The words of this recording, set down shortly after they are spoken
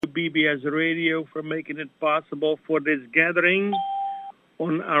BBS Radio for making it possible for this gathering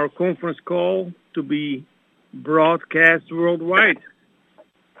on our conference call to be broadcast worldwide.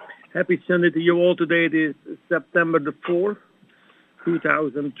 Happy Sunday to you all. Today it is September the 4th,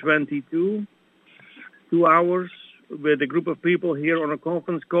 2022. 2 hours with a group of people here on a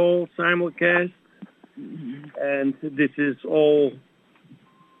conference call, simulcast. And this is all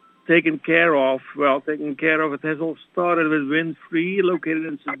taken care of. It has all started with Wynn, located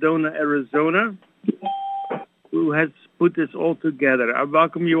in Sedona, Arizona, who has put this all together. I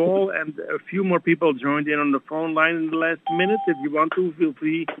welcome you all, and a few more people joined in on the phone line in the last minute. If you want to, feel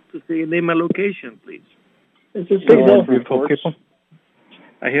free to say your name and location, please. This is Cecil. Beautiful people.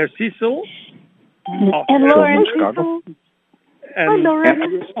 I hear Cecil. And Lauren. Cecil. Hi,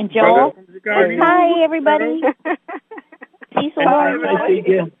 Lauren. And Joel. Hi, everybody. Cecil, Lauren.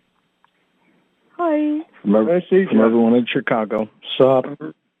 Hi. Hi. From everyone in Chicago. Sup?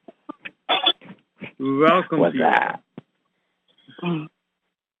 Welcome. What's that?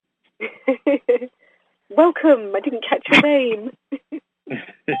 Welcome. I didn't catch your name.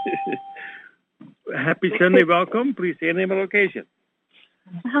 Happy Sunday. Welcome. Please say your name and location.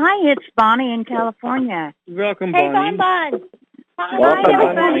 Hi, it's Bonnie in California. Welcome, Hey, Bonnie. Hi, Welcome,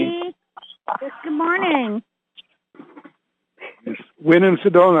 everybody. Good morning. Wynn in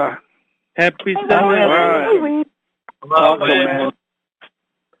Sedona. Happy Hey, Sunday. Hi, Wynn. Welcome, man.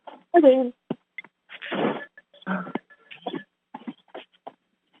 Hi, Wynn.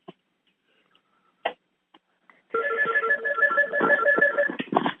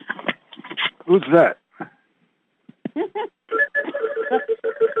 Who's that?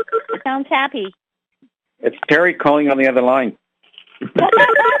 Sounds happy. It's Terry calling on the other line.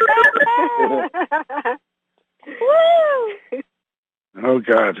 Woo! Oh,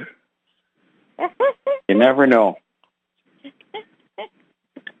 God. You never know.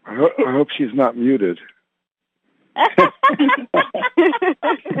 I hope she's not muted.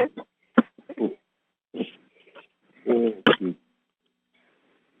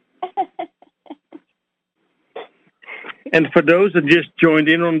 And for those that just joined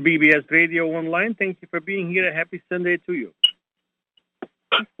in on BBS Radio Online, thank you for being here. A happy Sunday to you.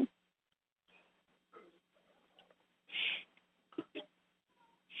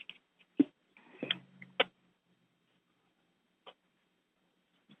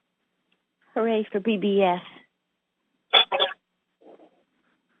 Hooray for BBS.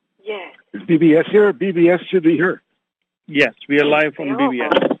 Yes. Is BBS here? BBS should be here. Yes, we are live on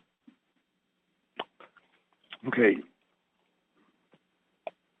BBS. Okay.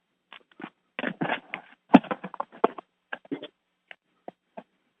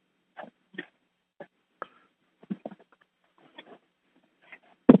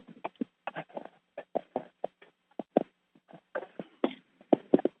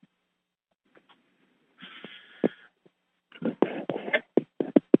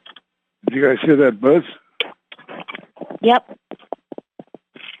 Did you guys hear that buzz? Yep.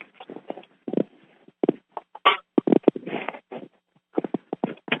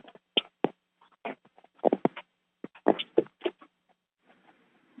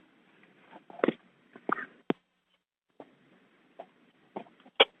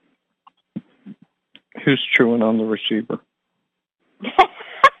 Who's chewing on the receiver?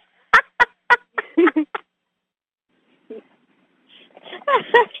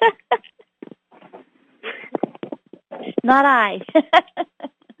 Not I.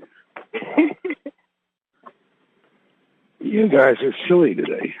 You guys are silly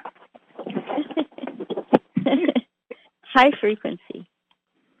today. High frequency.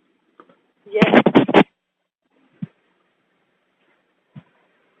 Yes.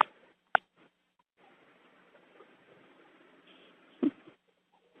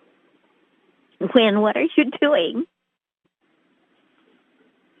 Wynn, what are you doing?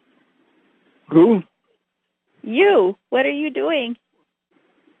 Who? You. What are you doing?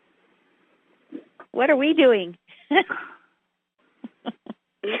 What are we doing?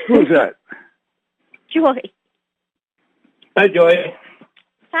 Who's that? Joy. Hi, Joy.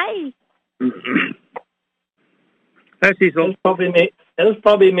 Hi. Hi, Cecil. It was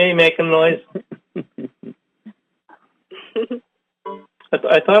probably me making noise.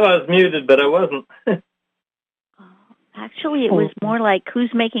 I thought I was muted, but I wasn't. Actually, it was more like,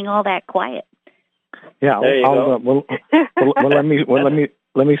 who's making all that quiet? Yeah, There you go.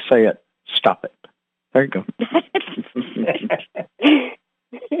 let me say it. Stop it. There you go.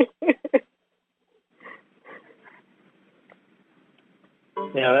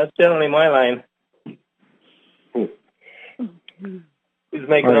 Yeah, that's generally my line. Who's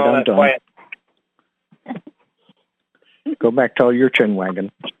making all that done. quiet? Go back to all your chin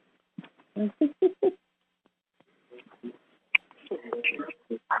wagging. Are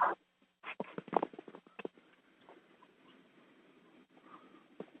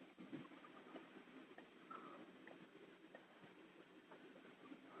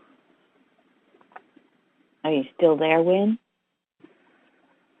you still there, Wynn?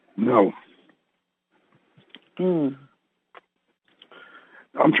 No. Hmm.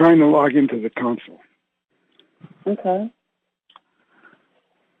 I'm trying to log into the console. Okay.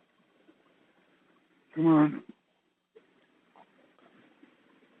 Come on.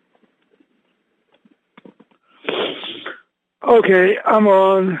 Okay, I'm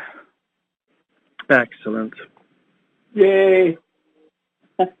on. Excellent. Yay.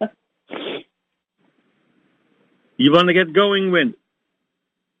 You want to get going, Wynn?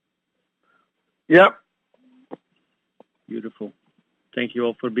 Yep. Beautiful. Thank you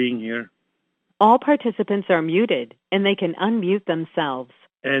all for being here. All participants are muted, and they can unmute themselves.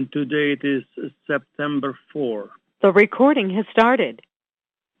 And today it is September 4. The recording has started.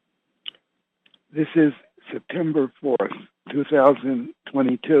 This is September 4th,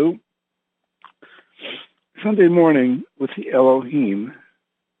 2022. Sunday morning with the Elohim.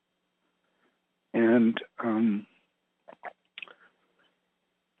 And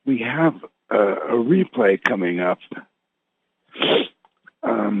we have a replay coming up.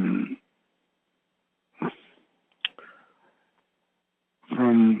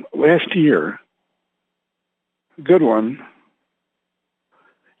 From last year, a good one.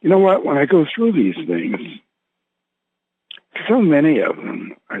 You know what? When I go through these things, so many of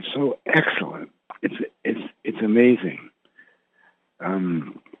them are so excellent. It's amazing.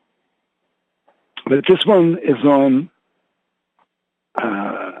 But this one is on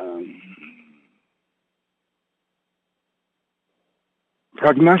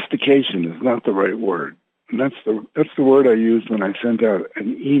prognostication is not the right word. And that's the word I used when I sent out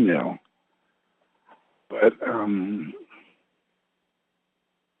an email. But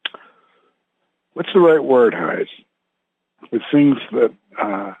what's the right word, Heis? For things that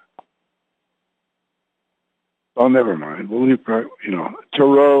oh, never mind. We'll leave,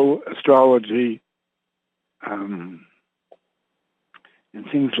 tarot, astrology, and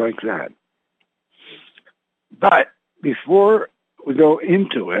things like that. But before we go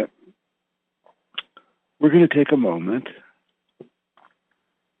into it, we're going to take a moment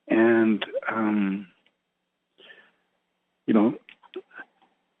and,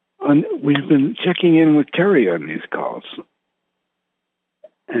 we've been checking in with Terry on these calls.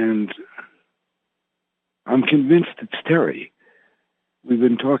 And I'm convinced it's Terry. We've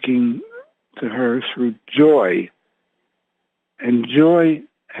been talking to her through Joy, and Joy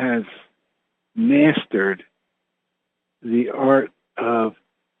has mastered the art of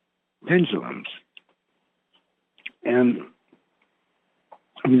pendulums. And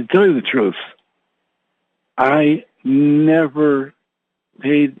to tell you the truth, I never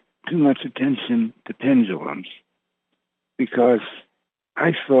paid too much attention to pendulums because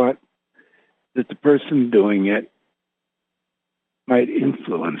I thought that the person doing it might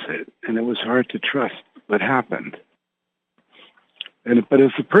influence it, and it was hard to trust what happened. But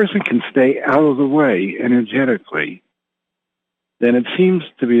if the person can stay out of the way energetically, then it seems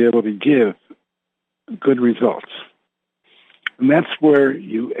to be able to give good results. And that's where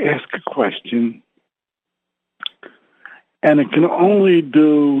you ask a question, and it can only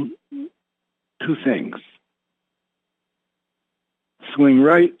do two things. Swing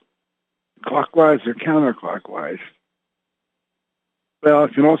right, clockwise or counterclockwise. Well,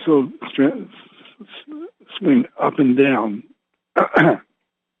 it can also swing up and down.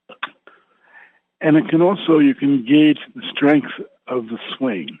 And it can also, you can gauge the strength of the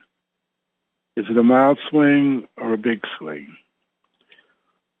swing. Is it a mild swing or a big swing?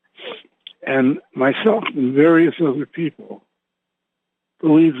 And myself and various other people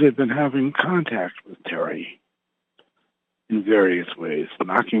believe they've been having contact with Terry in various ways,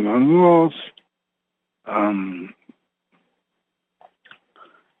 knocking on walls, some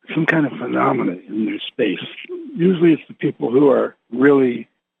kind of phenomena in their space. Usually it's the people who are really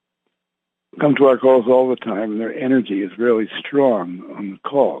come to our calls all the time, and their energy is really strong on the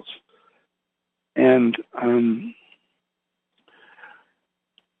calls. And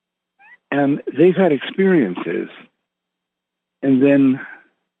they've had experiences. And then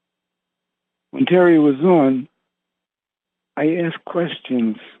when Terry was on, I asked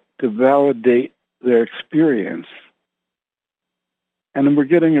questions to validate their experience. And we're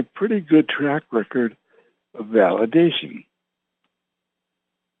getting a pretty good track record of validation.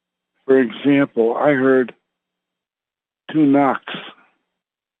 For example, I heard 2 knocks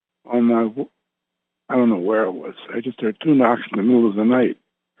on my, I don't know where it was. I just heard 2 knocks in the middle of the night.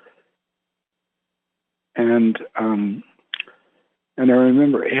 And I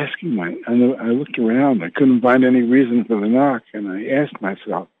remember asking I looked around. I couldn't find any reason for the knock, and I asked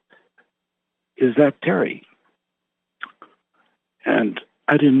myself, "Is that Terry?" And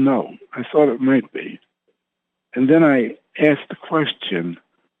I didn't know. I thought it might be. And then I asked the question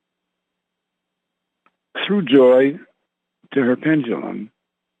through joy to her pendulum,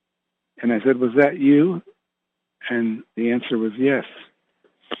 and I said, "Was that you?" And the answer was yes.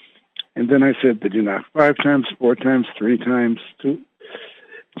 And then I said, "Did you knock 5 times, 4 times, 3 times, 2?"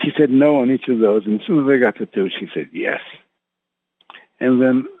 She said no on each of those. And as soon as I got to 2, she said yes. And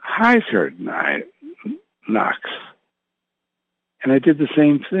then High's heard knocks. And I did the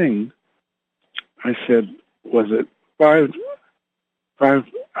same thing. I said, "Was it 5? I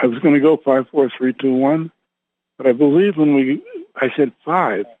was going to go 5, 4, 3, 2, 1. But I believe when I said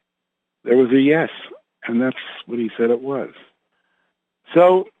 5, there was a yes. And that's what he said it was.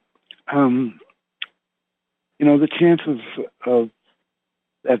 So, the chances of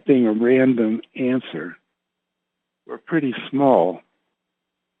that being a random answer were pretty small.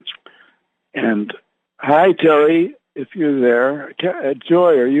 And hi, Terry, if you're there.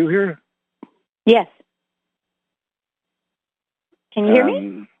 Joy, are you here? Yes. Can you hear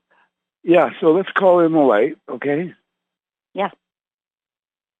me? Yeah, so let's call in the light, okay? Yeah.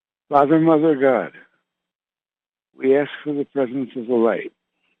 Father, Mother, God, we ask for the presence of the light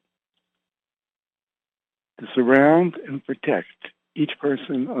to surround and protect each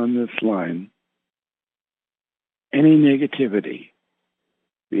person on this line. Any negativity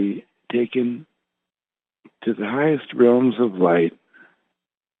be taken to the highest realms of light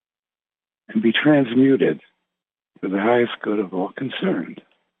and be transmuted for the highest good of all concerned.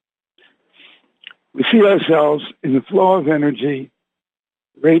 We see ourselves in the flow of energy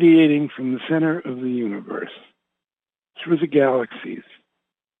radiating from the center of the universe, through the galaxies,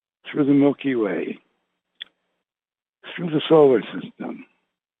 through the Milky Way, through the solar system,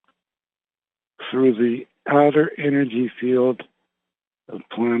 through the outer energy field of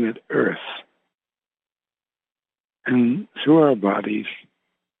planet Earth, and through our bodies,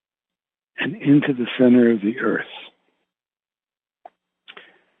 and into the center of the Earth.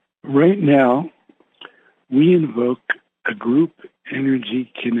 Right now, we invoke a group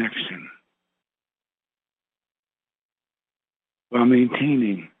energy connection while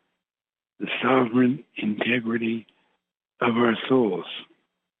maintaining the sovereign integrity of our souls.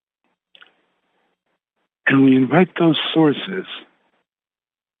 And we invite those sources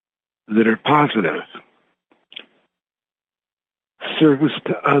that are positive, service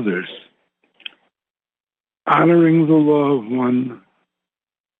to others, honoring the law of one,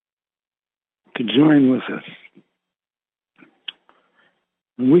 to join with us.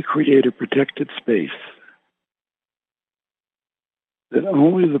 And we create a protected space that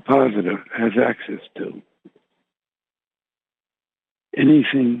only the positive has access to.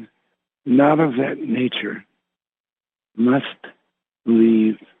 Anything not of that nature must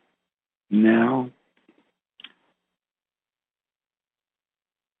leave now.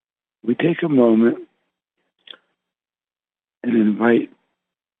 We take a moment and invite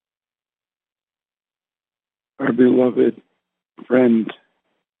our beloved friend,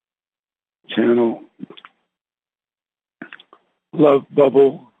 channel, Love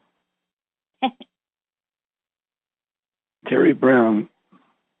Bubble, Terry Brown,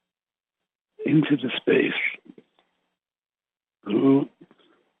 into the space, who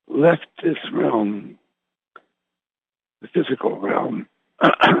left this realm, the physical realm,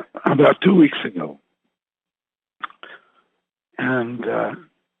 about 2 weeks ago. And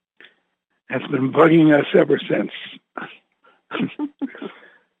has been bugging us ever since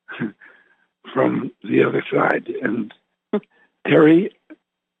from the other side. And Terry,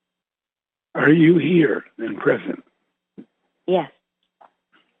 are you here and present? Yes.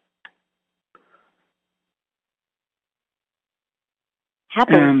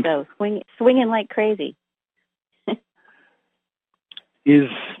 Happily so, swinging like crazy.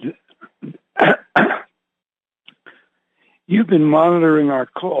 You've been monitoring our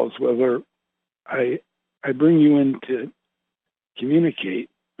calls, whether I bring you in to communicate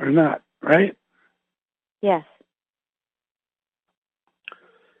or not, right? Yes.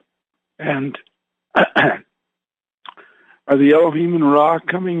 And are the Elohim and Ra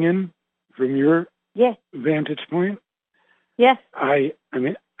coming in from your vantage point? Yes. I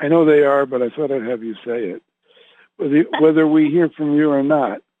mean, I know they are, but I thought I'd have you say it. Whether we hear from you or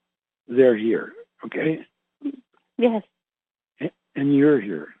not, they're here, okay? Yes. And you're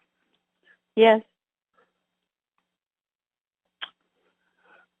here. Yes.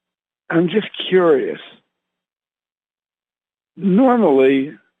 I'm just curious.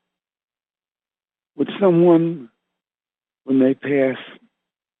 Normally, with someone when they pass,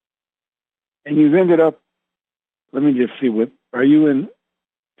 and you've ended up, let me just see, are you in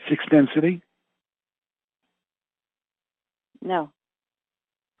sixth density? No.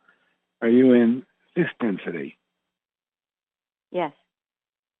 Are you in fifth density? Yes.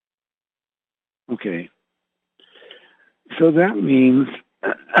 Okay. So that means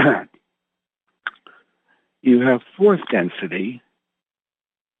you have fourth density,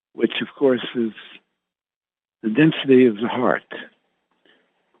 which of course is the density of the heart.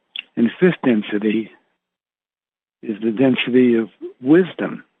 And fifth density is the density of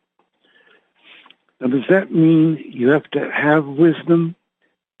wisdom. Now, does that mean you have to have wisdom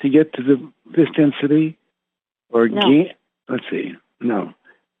to get to the fifth density? Or No. Let's see. No.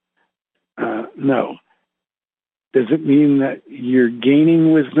 No. Does it mean that you're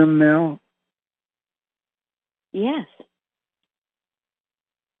gaining wisdom now? Yes.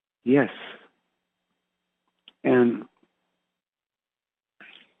 Yes. And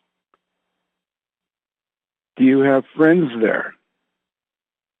do you have friends there?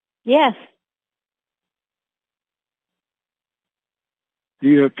 Yes. Do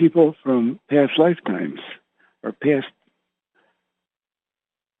you have people from past lifetimes or past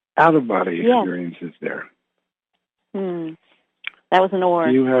out-of-body experiences there? That was an or.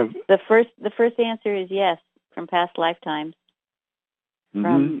 Do you have The first answer is yes, from past lifetimes.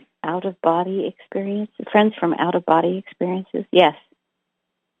 From out-of-body experiences, friends from out-of-body experiences, yes.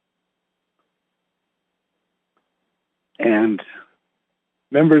 And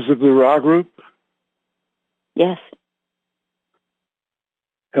members of the Ra group? Yes.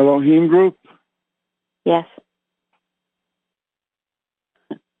 Elohim group? Yes.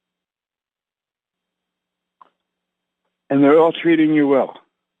 And they're all treating you well?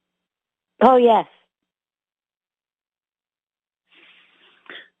 Oh, yes.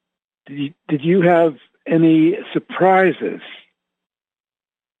 Did you have any surprises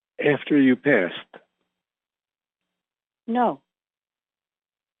after you passed? No.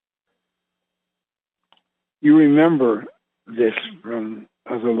 You remember this from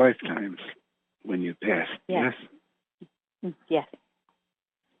other lifetimes when you passed, Yes. yes? Yes.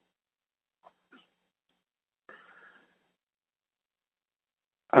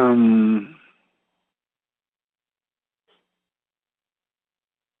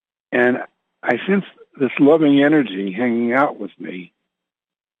 And I sense this loving energy hanging out with me.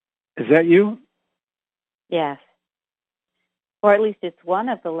 Is that you? Yes. Or at least it's one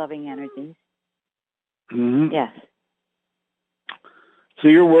of the loving energies. Mm-hmm. Yes. So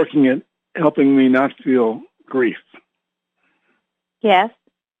you're working at helping me not feel grief. Yes.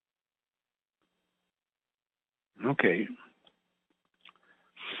 Okay.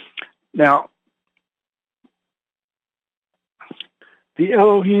 Now, the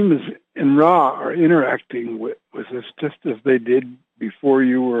Elohim and Ra are interacting with us just as they did before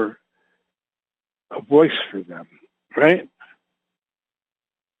you were a voice for them, right?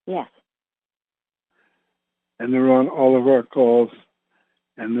 Yes. And they're on all of our calls,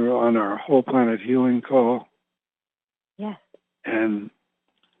 and they're on our Whole Planet Healing call. Yes. And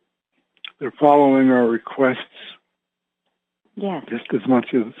they're following our requests Yes. just as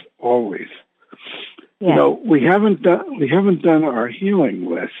much as always. Yes. You know, we haven't done our healing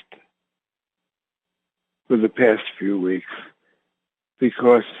list for the past few weeks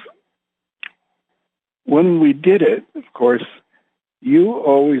because when we did it, of course, you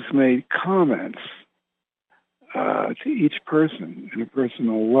always made comments to each person in a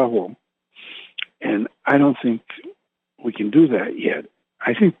personal level, and I don't think we can do that yet.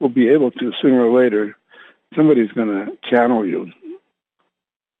 I think we'll be able to sooner or later. Somebody's going to channel you.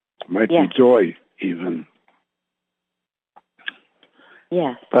 Might be Joy, even.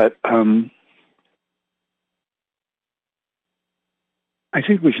 Yes. But I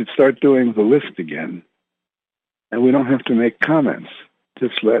think we should start doing the list again. And we don't have to make comments.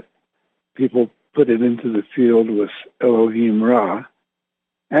 Just let people put it into the field with Elohim Ra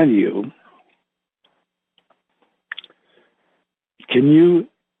and you. Can you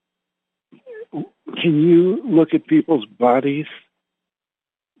look at people's bodies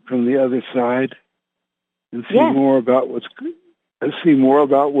from the other side and see more about what's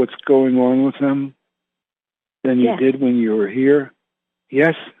going on with them than you did when you were here?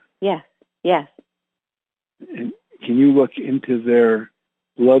 Yes? Yes. Yes. And can you look into their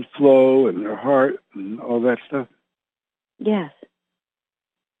blood flow and their heart and all that stuff? Yes.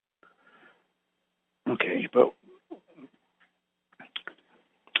 Okay, but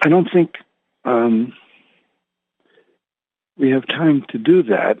I don't think we have time to do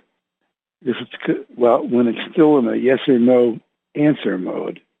that because when it's still in a yes or no answer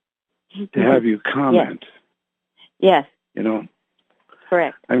mode. to have you comment. Yes. You know,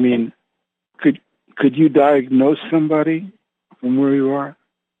 Correct. I mean, could you diagnose somebody from where you are?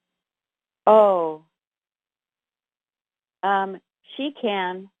 Oh. She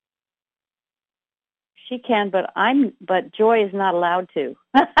can. She can, but Joy is not allowed to.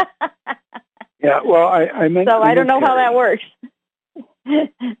 Yeah, well, I meant. So I don't know how Terry. that works.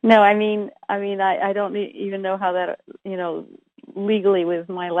 No, I mean, I don't even know how that, legally with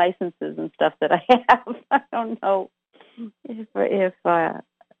my licenses and stuff that I have. I don't know if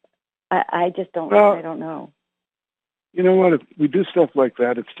I just don't. Well, I don't know. You know what? If we do stuff like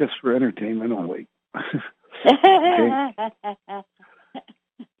that, it's just for entertainment only.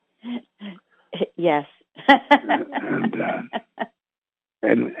 Yes.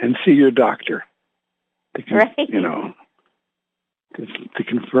 and see your doctor. Right. To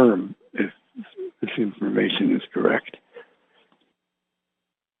confirm if this information is correct.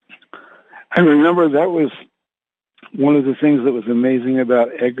 I remember that was one of the things that was amazing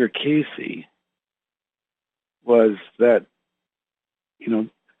about Edgar Cayce was that,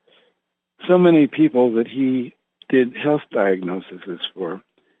 so many people that he did health diagnoses for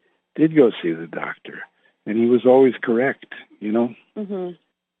did go see the doctor, and he was always correct, Mm-hmm.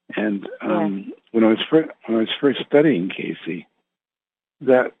 And when I was first studying Cayce,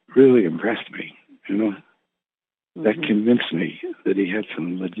 that really impressed me. That convinced me that he had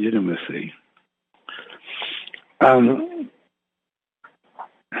some legitimacy.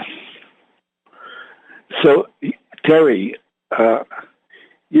 So, Terry,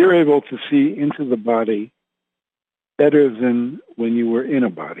 you're able to see into the body better than when you were in a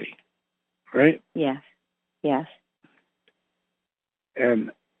body, right? Yes. Yes.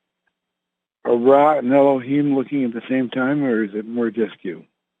 And are Ra and Elohim looking at the same time, or is it more just you?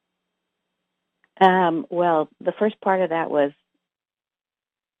 Well, the first part of that was,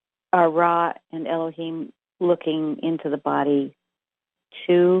 are Ra and Elohim looking into the body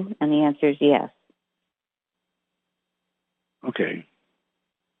too? And the answer is yes. Okay.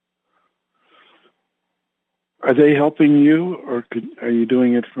 Are they helping you, or are you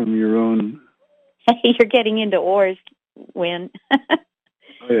doing it from your own? You're getting into oars, Wynn. Oh,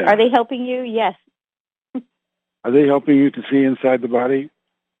 yeah. Are they helping you? Yes. Are they helping you to see inside the body?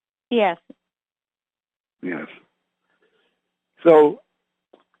 Yes. Yes. So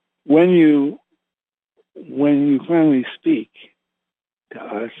when you finally speak to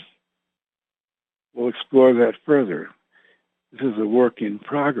us, we'll explore that further. This is a work in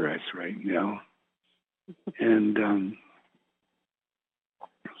progress right now. And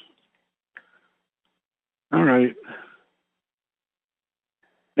all right.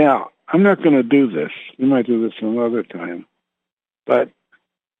 Now, I'm not going to do this. We might do this some other time. But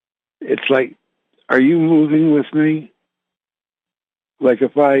it's like, are you moving with me? Like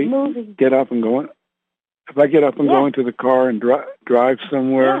if I get up and go, go into the car and drive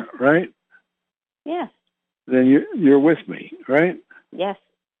somewhere, right? Yes. Then you're with me, right? Yes.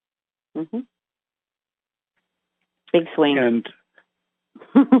 Mm-hmm. Big swing. And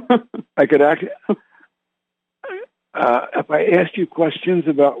I could act. If I asked you questions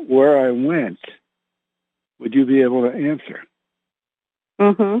about where I went, would you be able to answer?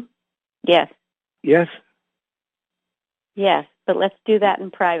 Mm-hmm. Yes. Yes? Yes, but let's do that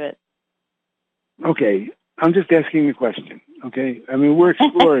in private. Okay. I'm just asking a question, okay? I mean, we're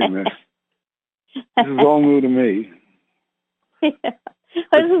exploring this. This is all new to me. This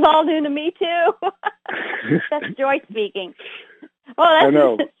is all new to me, too. That's Joy speaking. Well, I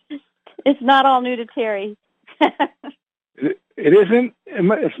know. It's not all new to Terry. It isn't?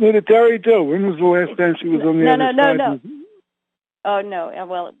 It's new to Terry, too. When was the last time she was on the other side? No. Oh, no.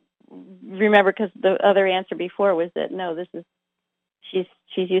 Well, remember, because the other answer before was that, no, this is, she's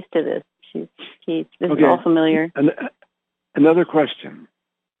used to this. This is all familiar. Another question.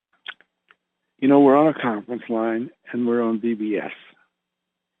 We're on a conference line, and we're on BBS.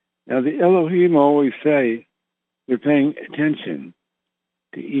 Now, the Elohim always say they're paying attention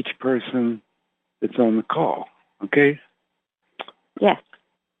to each person that's on the call, okay? Yes.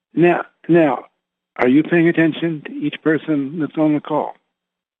 Now, are you paying attention to each person that's on the call?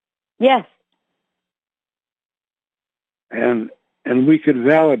 Yes. And we could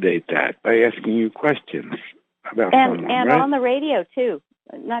validate that by asking you questions about someone, and right? on the radio, too.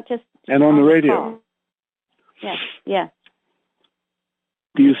 Not just and on the radio. Yes, yeah.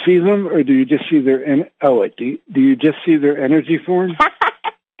 Do you see them, or do you just see their do you just see their energy form?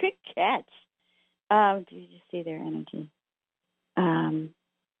 Good catch. Do you just see their energy?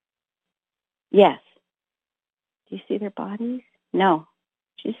 Yes. Do you see their bodies? No.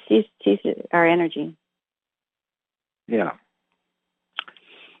 She sees our energy. Yeah.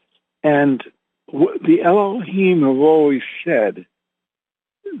 And the Elohim have always said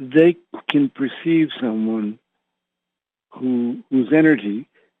they can perceive someone whose energy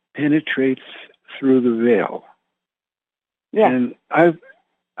penetrates through the veil. Yeah. And I've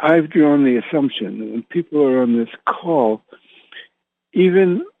drawn the assumption that when people are on this call,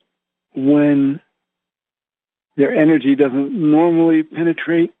 even when their energy doesn't normally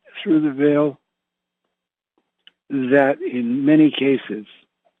penetrate through the veil, that in many cases,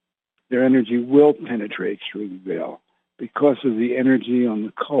 their energy will penetrate through the veil because of the energy on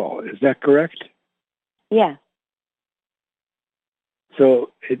the call. Is that correct? Yeah.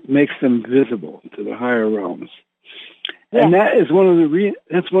 So it makes them visible to the higher realms. Yeah. And that is one of the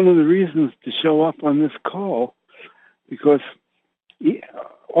reasons to show up on this call, because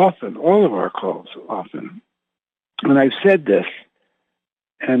often, all of our calls often, and I've said this,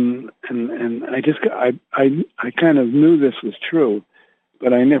 and I kind of knew this was true,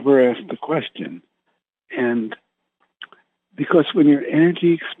 but I never asked the question. And because when your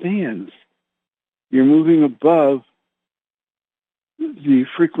energy expands, you're moving above the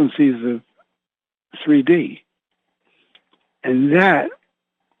frequencies of 3D. And that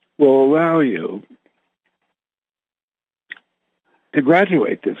will allow you to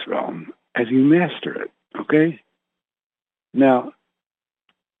graduate this realm as you master it, okay? Now,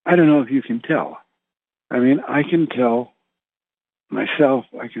 I don't know if you can tell. I mean, I can tell myself,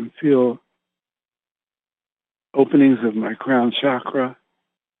 I can feel openings of my crown chakra.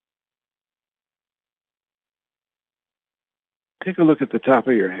 Take a look at the top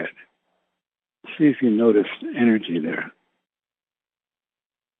of your head. See if you notice energy there.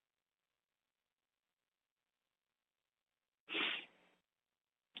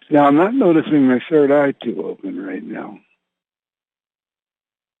 Now, I'm not noticing my third eye too open right now,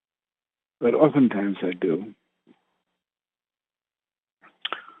 but oftentimes I do.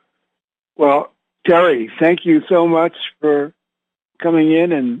 Well, Terry, thank you so much for coming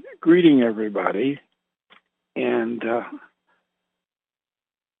in and greeting everybody. And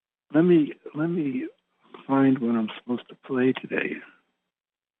let me find what I'm supposed to play today.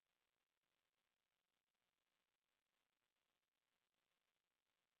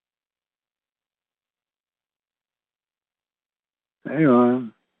 Hang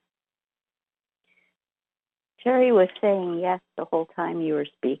on. Terry was saying yes the whole time you were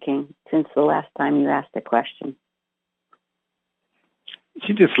speaking, since the last time you asked a question.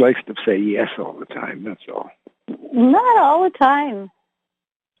 She just likes to say yes all the time, that's all. Not all the time.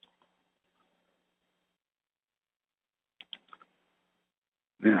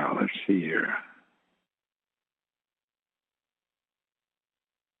 Now, let's see here.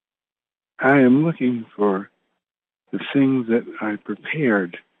 I am looking for the things that I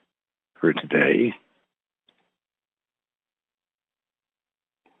prepared for today.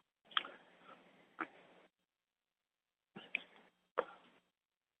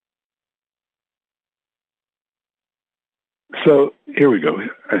 So here we go.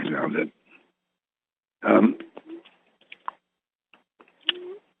 I found it.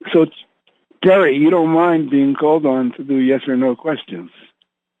 So, Terry, you don't mind being called on to do yes or no questions,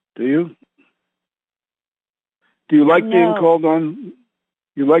 do you? Do you like being called on?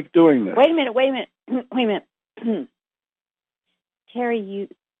 You like doing this? Wait a minute. Terry,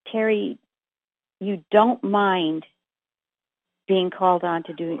 you don't mind being called on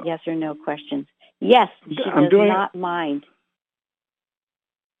to do yes or no questions. Yes, she does not mind.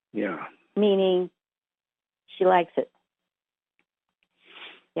 Yeah. Meaning she likes it.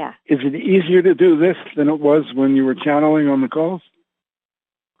 Yeah. Is it easier to do this than it was when you were channeling on the calls?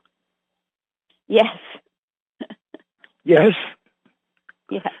 Yes. Yes?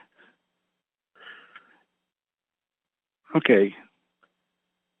 Yeah. Okay.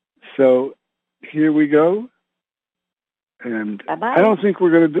 So here we go. And bye-bye. I don't think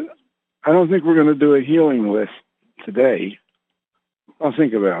we're going to do a healing list today. I'll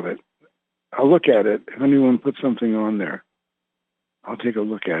think about it. I'll look at it. If anyone puts something on there, I'll take a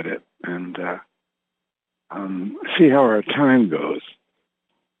look at it and see how our time goes.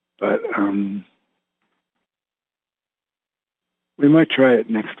 But we might try it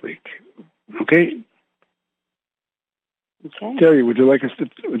next week. Okay? Okay. Terry, would you like us to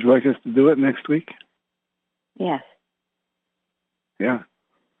do it next week? Yes. Yeah.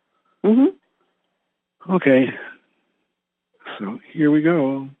 Mhm. Okay. So here we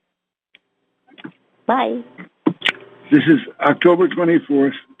go. Bye. This is October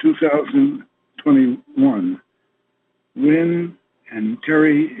 24th, 2021. Wynn and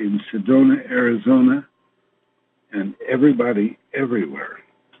Terry in Sedona, Arizona, and everybody everywhere.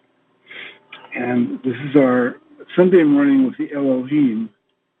 And this is our Sunday morning with the Elohim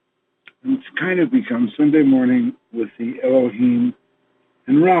And it's kind of become Sunday morning with the Elohim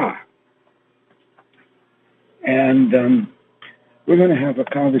and Ra. And we're going to have a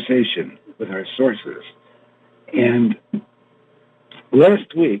conversation with our sources. And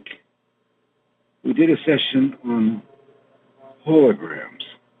last week, we did a session on holograms.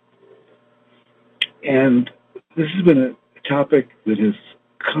 And this has been a topic that has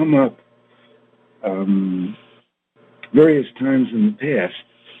come up various times in the past.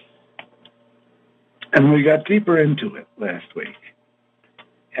 And we got deeper into it last week.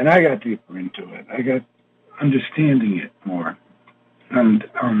 And I got deeper into it. I got understanding it more. And,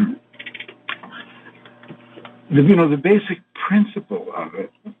 the basic principle of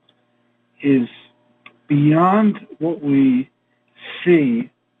it is beyond what we see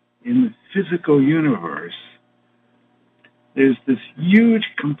in the physical universe. There's this huge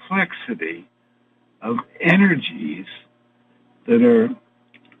complexity of energies that are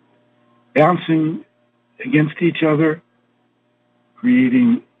bouncing against each other,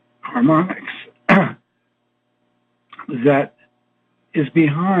 creating harmonics that is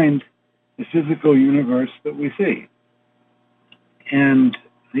behind the physical universe that we see. And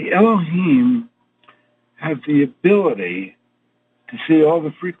the Elohim have the ability to see all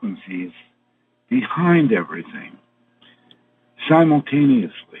the frequencies behind everything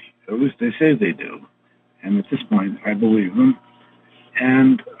simultaneously. At least they say they do. And at this point, I believe them.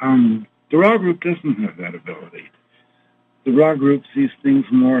 And the Ra group doesn't have that ability. The Ra group sees things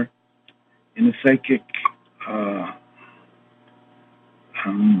more in a psychic,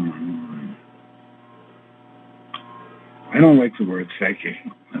 I don't like the word psychic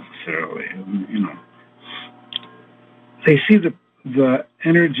necessarily. They see the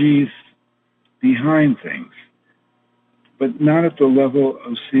energies behind things, but not at the level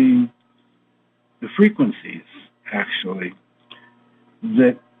of seeing the frequencies, actually,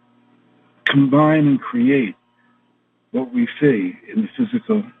 that combine and create what we see in the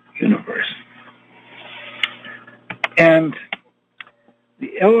physical universe. And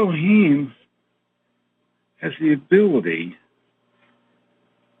the Elohim has the ability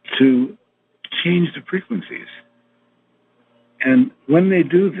to change the frequencies. And when they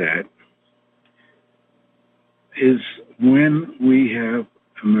do that is when we have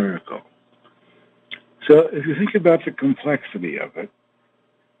a miracle. So if you think about the complexity of it,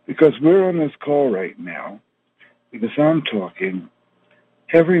 because we're on this call right now, because I'm talking,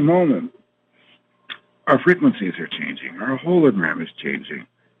 every moment our frequencies are changing, our hologram is changing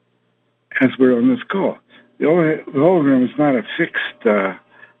as we're on this call. The hologram is not a fixed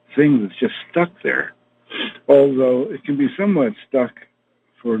thing that's just stuck there, although it can be somewhat stuck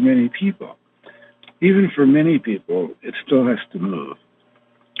for many people. Even for many people, it still has to move.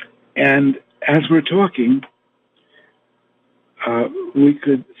 And as we're talking, we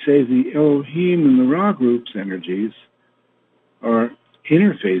could say the Elohim and the Ra group's energies are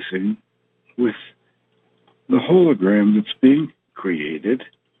interfacing with the hologram that's being created,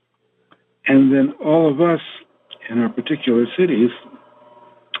 and then all of us in our particular cities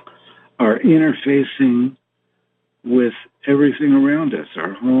are interfacing with everything around us,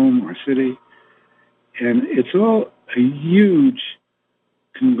 our home, our city, and it's all a huge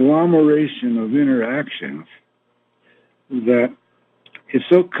conglomeration of interactions that is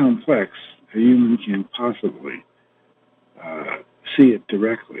so complex a human can't possibly see it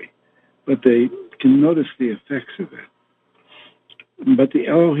directly, but they can notice the effects of it. But the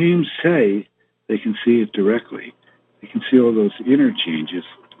Elohim say they can see it directly. They can see all those interchanges.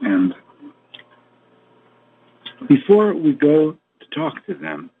 And before we go to talk to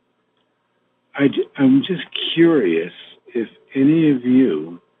them, I'm just curious if any of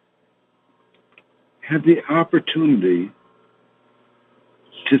you have the opportunity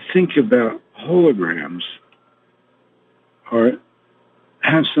to think about holograms or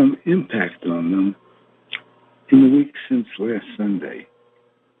have some impact on them in the week since last Sunday.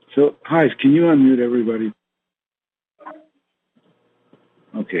 So, hi, can you unmute everybody?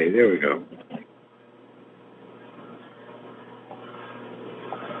 Okay, there we go.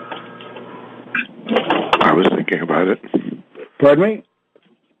 I was thinking about it. Pardon me?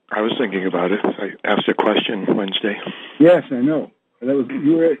 I was thinking about it. I asked a question Wednesday. Yes, I know. That was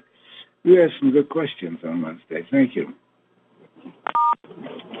you asked some good questions on Wednesday. Thank you.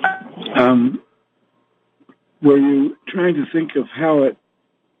 Were you trying to think of how it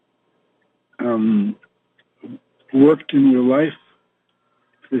worked in your life,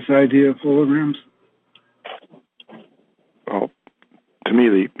 this idea of holograms? Well, to me,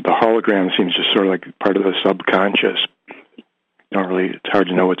 the hologram seems just sort of like part of the subconscious. It's hard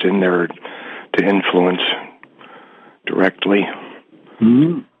to know what's in there to influence directly.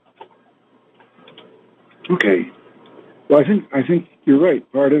 Mm-hmm. Okay. Well, I think you're right.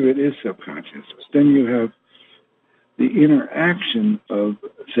 Part of it is subconscious. But then you have the interaction of,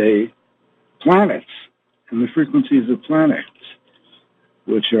 say, planets and the frequencies of planets,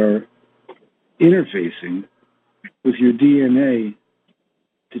 which are interfacing with your DNA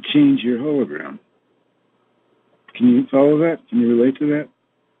to change your hologram. Can you follow that? Can you relate to that?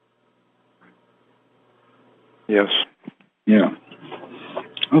 Yes. Yeah.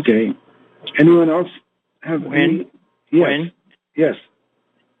 Okay. Anyone else have Wynn? any? Yes. Wynn? Yes.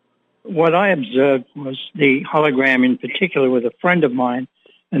 What I observed was the hologram in particular with a friend of mine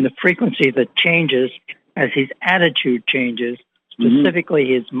and the frequency that changes as his attitude changes,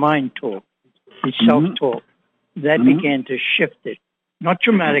 specifically his mind talk, his self-talk. That began to shift it. Not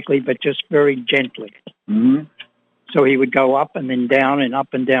dramatically, but just very gently. So he would go up and then down and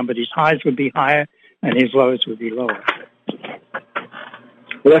up and down, but his highs would be higher and his lows would be lower.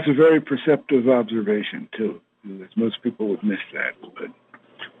 Well, that's a very perceptive observation, too. Most people would miss that. But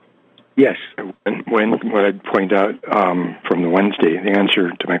yes. And what I'd point out from the Wednesday, the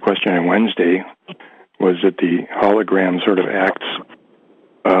answer to my question on Wednesday was that the hologram sort of acts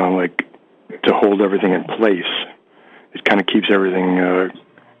like to hold everything in place. It kind of keeps everything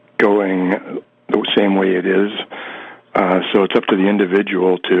going the same way it is. So it's up to the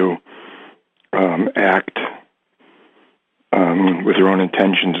individual to act with their own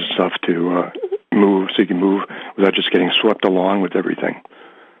intentions and stuff to move, so you can move without just getting swept along with everything.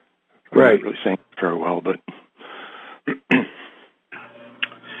 Right. I'm not really saying it very well, but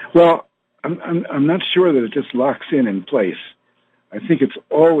well, I'm not sure that it just locks in place. I think it's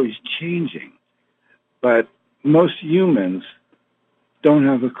always changing, but most humans don't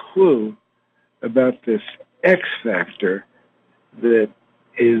have a clue about this X factor that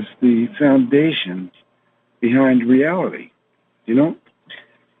is the foundation behind reality, you know?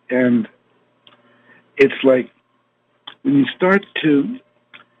 And it's like when you start to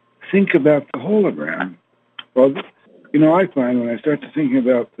think about the hologram, well, you know, I find when I start to thinking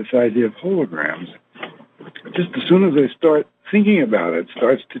about this idea of holograms, just as soon as I start thinking about it,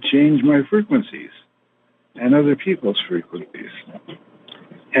 starts to change my frequencies and other people's frequencies.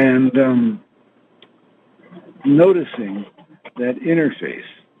 And noticing that interface.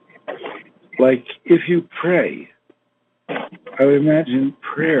 Like if you pray, I would imagine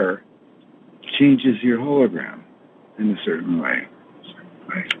prayer changes your hologram in a certain way.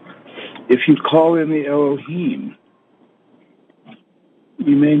 If you call in the Elohim,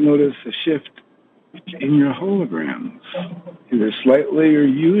 you may notice a shift in your holograms, either slightly or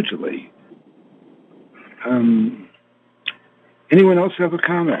hugely. Anyone else have a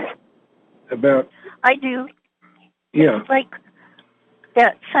comment about? I do. Yeah. It's like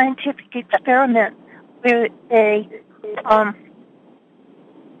that scientific experiment where they, I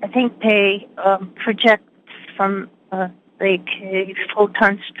think they project some like a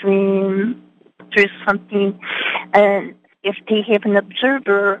photon stream through something, and if they have an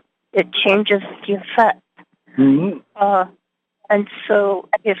observer, it changes the effect. And so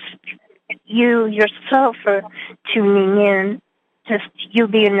if you yourself are tuning in, just you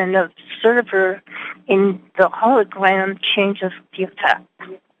being an observer in the hologram changes the effect.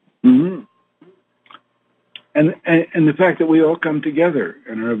 And the fact that we all come together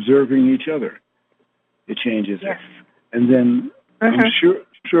and are observing each other, it changes it. And then I'm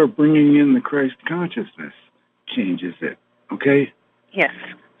sure bringing in the Christ consciousness changes it. Okay? Yes.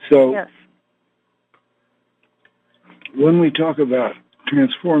 So when we talk about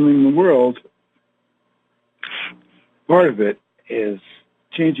transforming the world, part of it is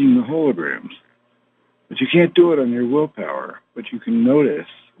changing the holograms. But you can't do it on your willpower, but you can notice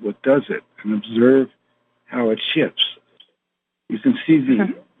what does it and observe how it shifts. You can see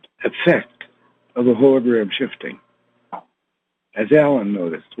the effect of a hologram shifting, as Alan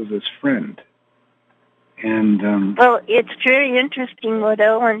noticed with his friend. And well, it's very interesting what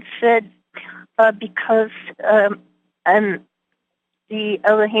Alan said, because the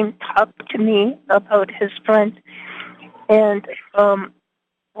Elohim talked to me about his friend, and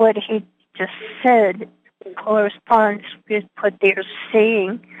what he just said corresponds with what they're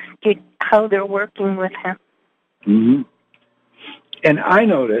saying, how they're working with him. And I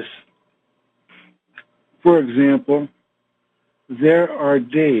notice, for example, there are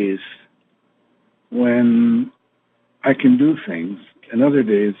days when I can do things and other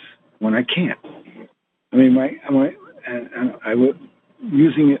days when I can't. I mean, I was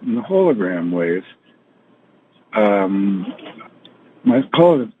using it in the hologram ways. My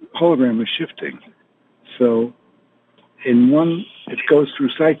hologram is shifting. So in one, it goes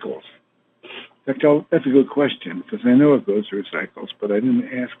through cycles. In fact, that's a good question, because I know it goes through cycles, but I didn't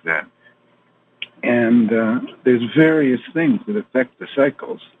ask that. And there's various things that affect the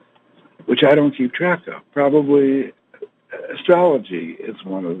cycles, which I don't keep track of. Probably astrology is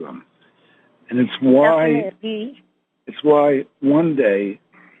one of them. And it's why one day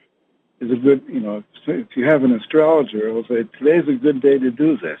is a good, if you have an astrologer, it'll say, today's a good day to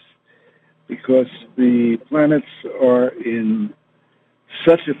do this, because the planets are in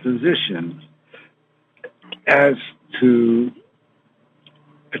such a position as to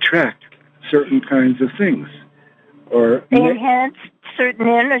attract certain kinds of things. Or they enhance certain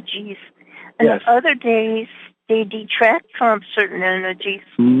energies, and yes. Other days they detract from certain energies.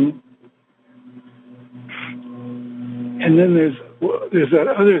 Mm-hmm. And then there's that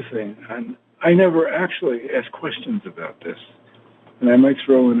other thing, and I never actually ask questions about this, and I might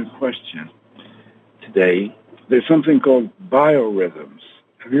throw in a question today. There's something called biorhythms.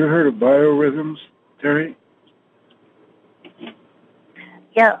 Have you heard of biorhythms, Terry?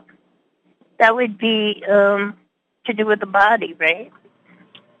 Yeah, that would be to do with the body, right?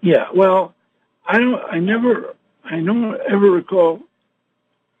 Yeah. Well, I don't ever recall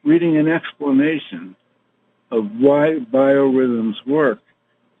reading an explanation of why biorhythms work,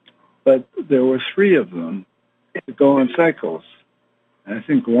 but there were 3 of them that go on cycles. And I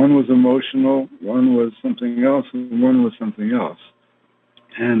think one was emotional, one was something else, and one was something else.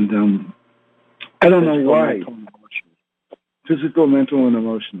 And I don't know why. Physical, mental, and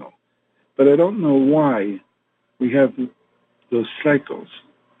emotional. But I don't know why we have those cycles.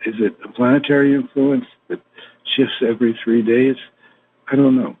 Is it a planetary influence that shifts every 3 days? I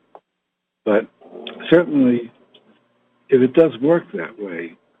don't know. But certainly, if it does work that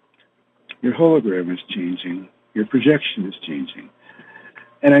way, your hologram is changing, your projection is changing.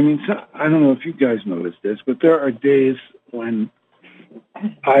 And I mean, I don't know if you guys noticed this, but there are days when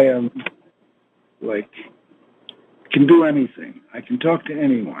I am can do anything. I can talk to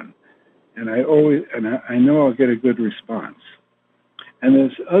anyone, and I know I'll get a good response. And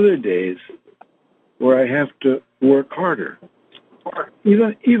there's other days where I have to work harder.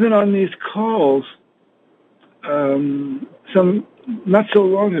 Even on these calls, not so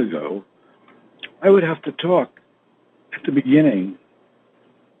long ago, I would have to talk at the beginning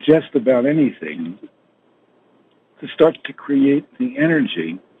just about anything to start to create the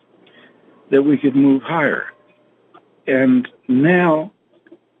energy that we could move higher. And now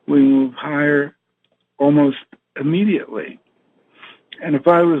we move higher almost immediately. And if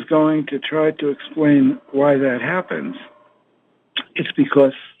I was going to try to explain why that happens, it's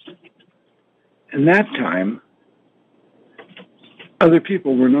because in that time, other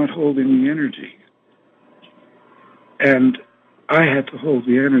people were not holding the energy. And I had to hold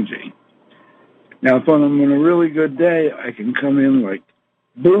the energy. Now, if I'm on a really good day, I can come in like,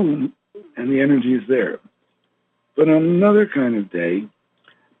 boom, and the energy is there. But on another kind of day,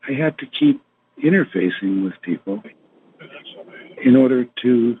 I had to keep interfacing with people in order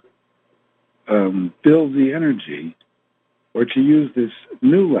to build the energy, or to use this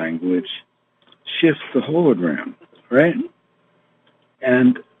new language, shift the hologram, right?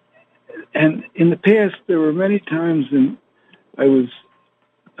 And in the past, there were many times when I was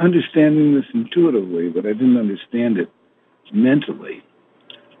understanding this intuitively, but I didn't understand it mentally.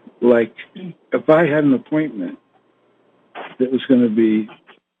 Like, if I had an appointment that was going to be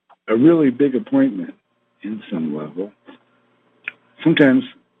a really big appointment in some level, sometimes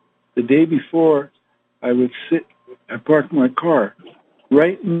the day before, I parked my car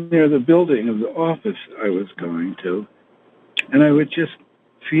right near the building of the office I was going to, and I would just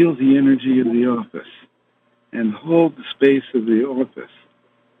feel the energy of the office and hold the space of the office.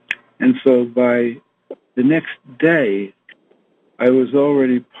 And so by the next day, I was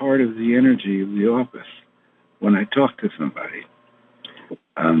already part of the energy of the office when I talked to somebody.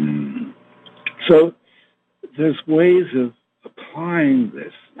 So there's ways of applying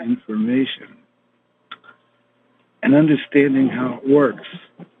this information and understanding how it works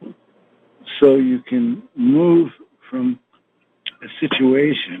so you can move from a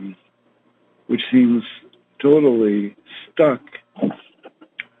situation which seems totally stuck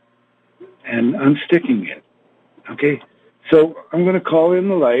and unsticking it. Okay? So I'm going to call in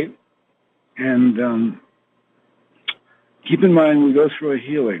the light, and keep in mind we go through a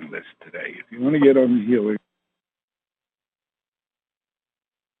healing list today. If you want to get on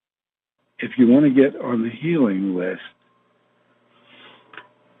the healing, list,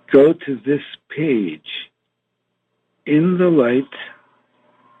 go to this page, in the light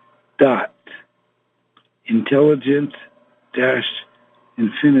dot intelligent dash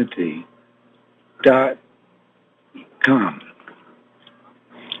infinity.com.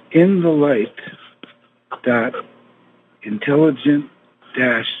 In the light dot intelligent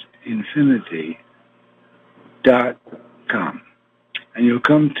dash infinity.com. And you'll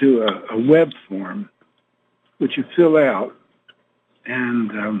come to a web form, which you fill out,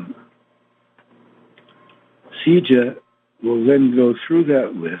 and CJA will then go through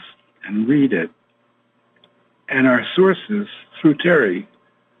that list and read it. And our sources, through Terry,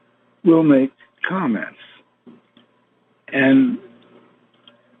 will make comments. And,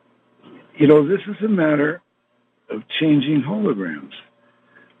 this is a matter of changing holograms.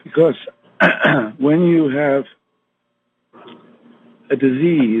 Because when you have a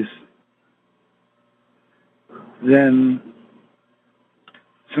disease, then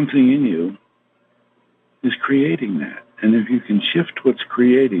something in you is creating that. And if you can shift what's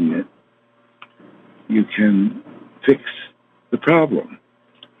creating it, you can fix the problem.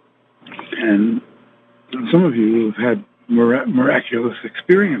 And some of you have had miraculous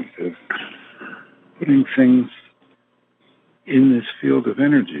experiences putting things in this field of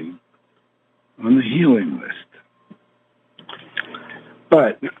energy on the healing list.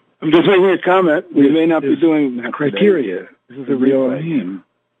 But I'm just making a comment. We may not be doing that criteria. Today. This is a real Elohim.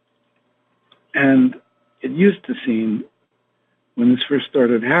 And it used to seem, when this first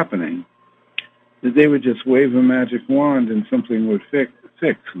started happening, that they would just wave a magic wand and something would fix.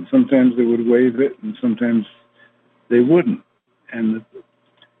 And sometimes they would wave it, and sometimes they wouldn't. And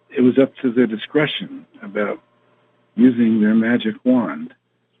it was up to their discretion about using their magic wand.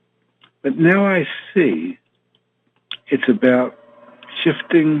 But now I see it's about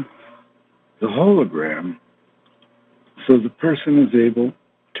shifting the hologram so the person is able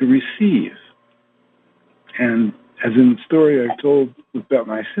to receive. And as in the story I told about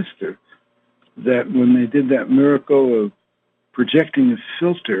my sister, that when they did that miracle of projecting a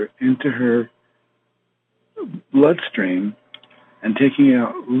filter into her bloodstream and taking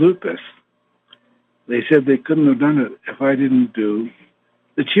out lupus, they said they couldn't have done it if I didn't do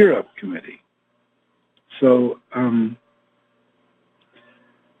the Cheer Up Committee. So, and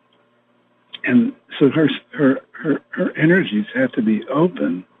so her energies had to be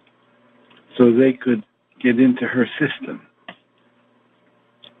open so they could get into her system.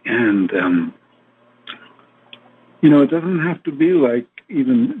 And, it doesn't have to be like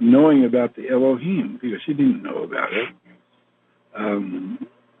even knowing about the Elohim, because she didn't know about it.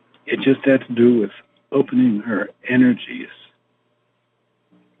 It just had to do with opening her energies.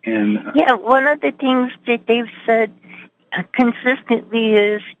 And one of the things that they've said consistently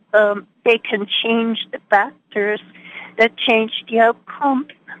is they can change the factors that change the outcome,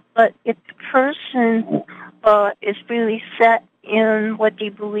 but if the person is really set in what they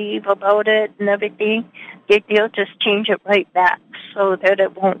believe about it and everything, they'll just change it right back so that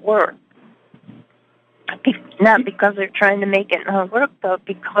it won't work. Not because they're trying to make it not work, but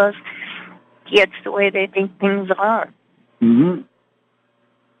because it's the way they think things are. Mm-hmm.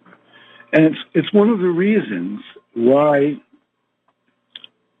 And it's one of the reasons why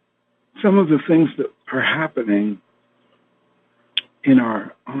some of the things that are happening on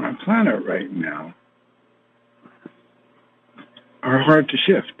our planet right now are hard to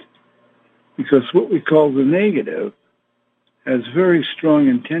shift, because what we call the negative has very strong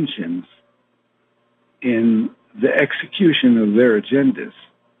intentions in the execution of their agendas.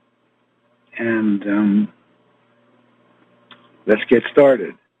 And let's get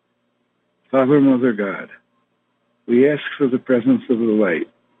started. Father, Mother, God, we ask for the presence of the light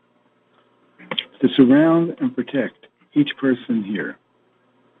to surround and protect each person here,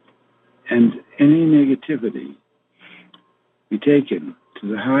 and any negativity be taken to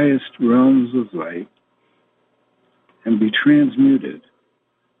the highest realms of light and be transmuted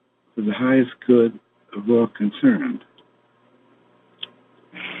for the highest good of all concerned.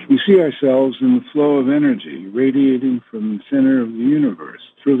 We see ourselves in the flow of energy radiating from the center of the universe,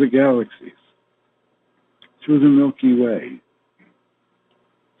 through the galaxies, through the Milky Way,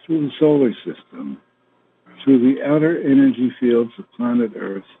 through the solar system, through the outer energy fields of planet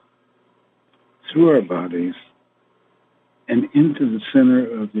Earth, through our bodies, and into the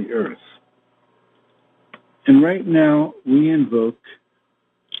center of the Earth. And right now, we invoke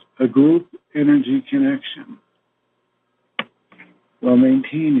a group energy connection while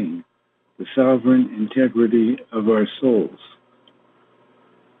maintaining the sovereign integrity of our souls.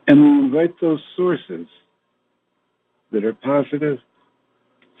 And we'll invite those sources that are positive,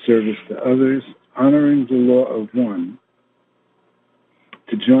 service to others, honoring the law of one,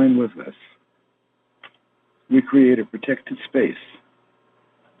 to join with us. We create a protected space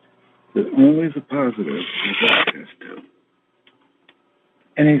that only the positive has access to.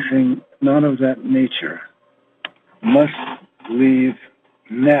 Anything not of that nature must leave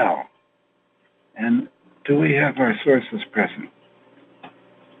now. And do we have our sources present?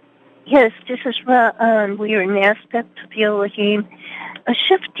 Yes, this is Ra'an. We are an aspect of the Elohim, a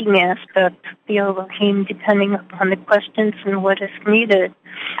shifting aspect of the Elohim, depending upon the questions and what is needed,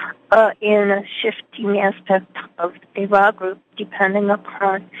 in a shifting aspect of the Ra group, depending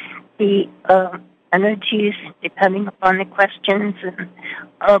upon the energies, depending upon the questions and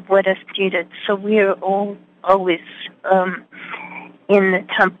of what is needed. So we are always in the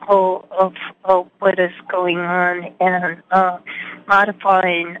tempo of what is going on and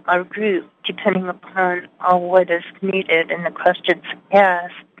modifying our group depending upon what is needed and the questions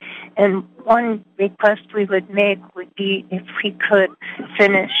asked. And one request we would make would be if we could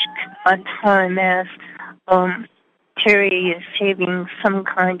finish on time, as Terry is having some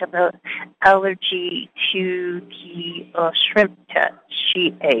kind of a allergy to the shrimp that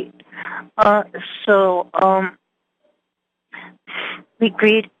she ate. So we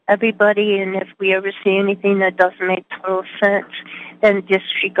greet everybody, and if we ever see anything that doesn't make total sense, then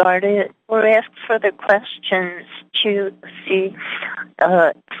disregard it or ask further questions to see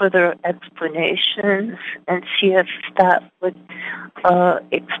further explanations and see if that would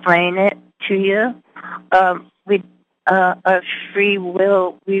explain it to you. We our free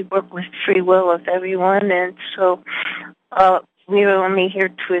will, we work with free will of everyone, and so we are only here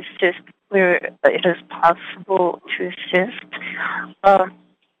to assist where it is possible to assist.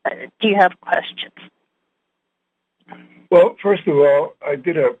 Do you have questions? Well, first of all, I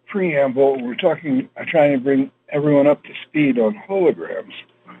did a preamble. I'm trying to bring everyone up to speed on holograms.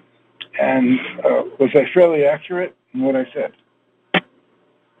 And was I fairly accurate in what I said?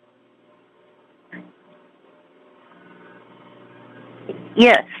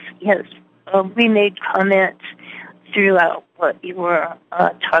 Yes. We made comments throughout what you were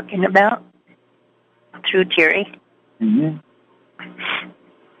talking about through Terry. Mm-hmm.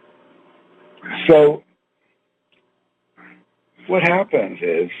 So what happens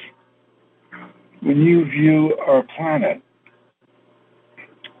is when you view our planet,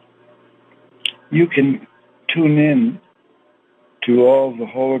 you can tune in to all the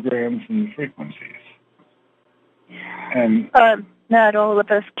holograms and the frequencies. And not all of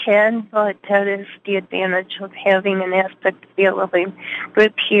us can, but that is the advantage of having an aspect of the Elohim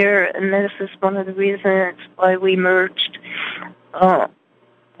group here, and this is one of the reasons why we merged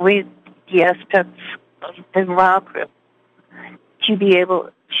with the aspects of the Ra group to be able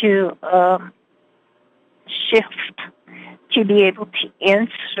to shift, to be able to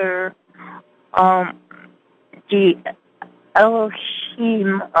answer the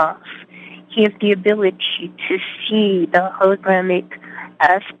Elohim of. He has the ability to see the hologramic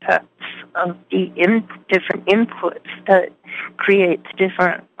aspects of the different inputs that create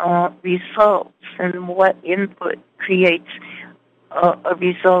different results, and what input creates a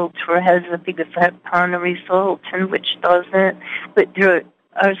result or has a big effect on a result and which doesn't. But there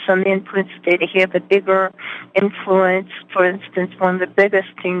are some inputs that have a bigger influence. For instance, one of the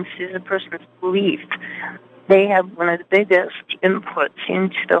biggest things is a person's belief. They have one of the biggest inputs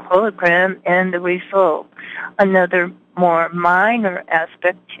into the hologram and the result. Another more minor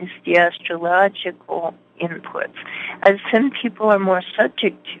aspect is the astrological inputs. As some people are more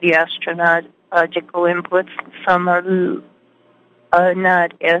subject to the astrological inputs, some are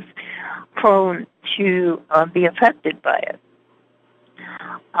not as prone to be affected by it.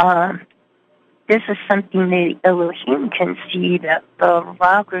 This is something that Elohim can see that the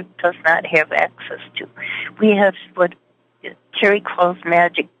Ra group does not have access to. We have what Terry calls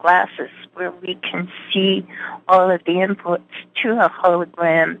magic glasses, where we can see all of the inputs to a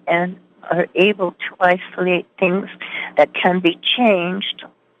hologram and are able to isolate things that can be changed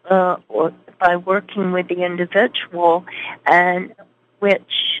or by working with the individual, and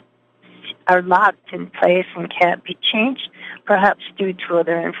which are locked in place and can't be changed, perhaps due to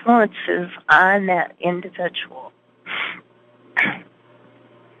other influences on that individual.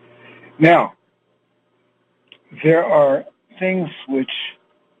 Now, there are things which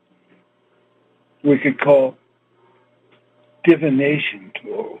we could call divination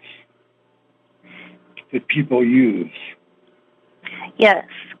tools that people use. Yes.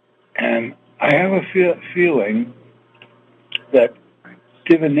 And I have a feeling that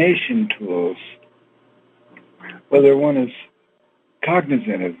divination tools, whether one is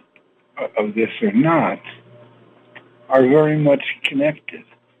cognizant of this or not, are very much connected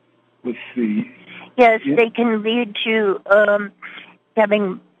with the... Yes, they can lead to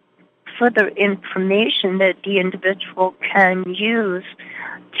having further information that the individual can use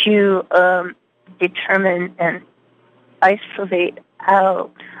to determine and isolate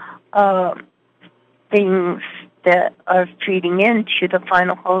out things that are feeding into the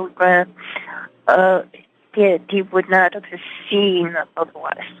final hologram that he would not have seen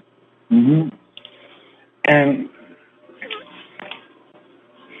otherwise. Mm-hmm. And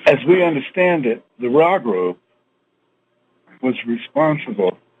as we understand it, the Ra group was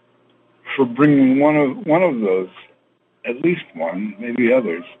responsible for bringing one of those, at least one, maybe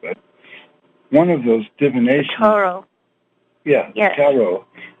others, but one of those divinations. The Toro. Yeah, yes. Taro.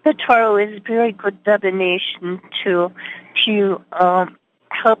 The Toro is very good divination to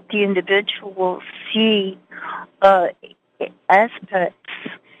help the individual see aspects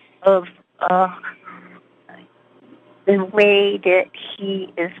of the way that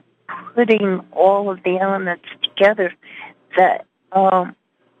he is putting all of the elements together, that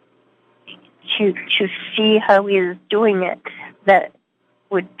to see how he is doing it, that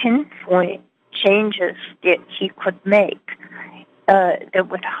would pinpoint changes that he could make that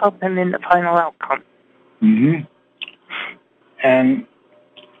would help him in the final outcome. Mm-hmm. And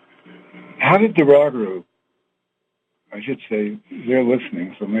how did the Ra group, I should say, they're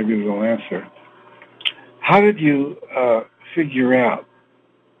listening, so maybe they'll answer. How did you figure out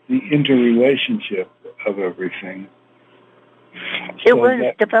the interrelationship of everything? It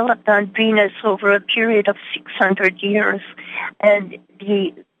was developed on Venus over a period of 600 years, and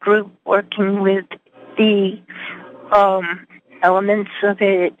the group working with the elements of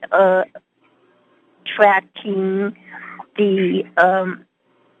it, tracking the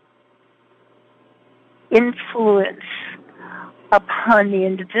influence upon the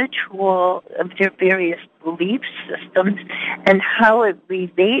individual of their various belief systems and how it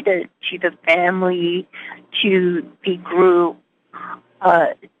related to the family, to the group,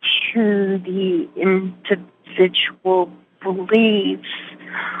 to the individual beliefs.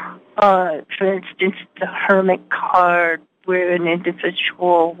 For instance, the Hermit card, where an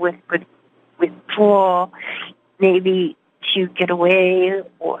individual would withdraw, maybe to get away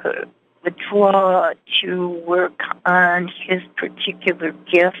or withdraw to work on his particular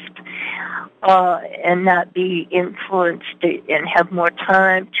gift and not be influenced and have more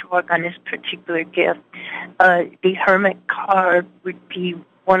time to work on his particular gift. The Hermit card would be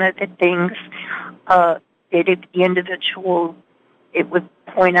one of the things that if the individual, it would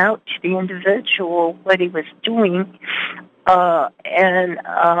point out to the individual what he was doing, and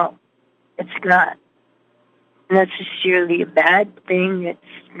it's not necessarily a bad thing. It's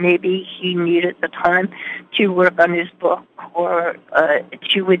maybe he needed the time to work on his book or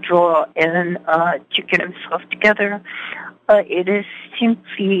to withdraw and to get himself together. It is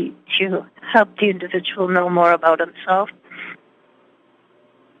simply to help the individual know more about himself.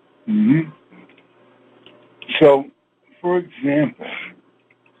 Mm-hmm. So, for example,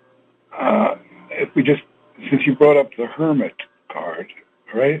 if we just, since you brought up the Hermit card,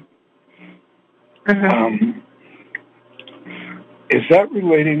 right? Mm-hmm. Is that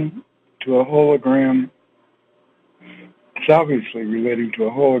relating to a hologram? It's obviously relating to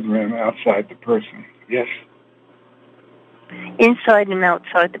a hologram outside the person, yes? Inside and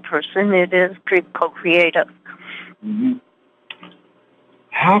outside the person, it is co-creative. Mm-hmm.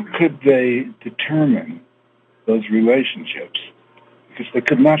 How could they determine those relationships? Because they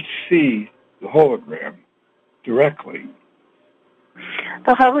could not see the hologram directly.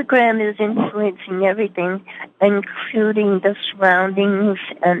 The hologram is influencing everything, including the surroundings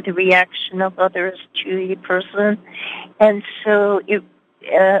and the reaction of others to the person. And so it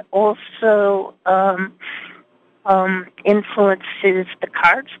also influences the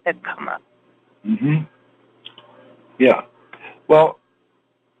cards that come up. Mm-hmm. Yeah. Well,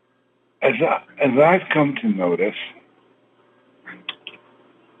 as I've come to notice,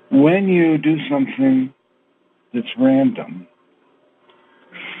 when you do something that's random,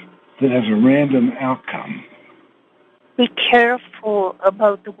 that has a random outcome. Be careful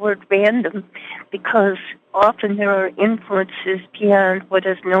about the word random, because often there are influences beyond what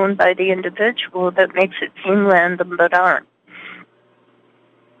is known by the individual that makes it seem random but aren't.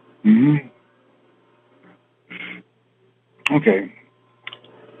 Mm-hmm. Okay.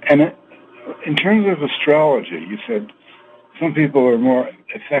 And in terms of astrology, you said some people are more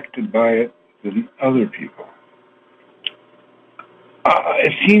affected by it than other people.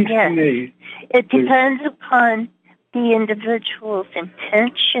 It seems to me... It depends upon the individual's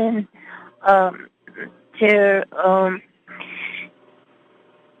intention, their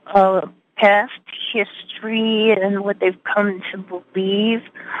past history, and what they've come to believe.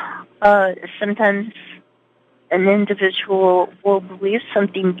 Sometimes an individual will believe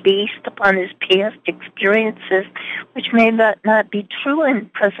something based upon his past experiences, which may not be true in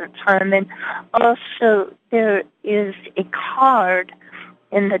present time. And also, there is a card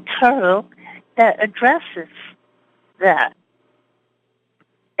in the tarot that addresses that.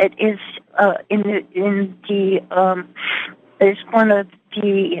 It is in the is one of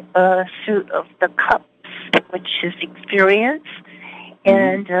the suit of the cups, which is experience,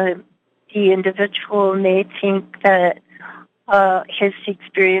 and the individual may think that his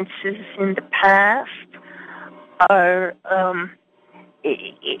experiences in the past are,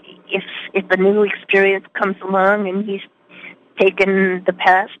 if a new experience comes along and he's taken the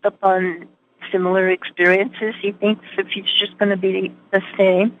past upon similar experiences, he thinks the future's going to be the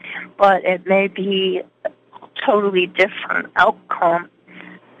same, but it may be a totally different outcome.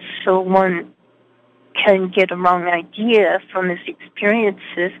 So one can get a wrong idea from his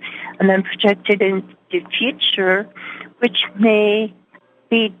experiences and then project it into the future, which may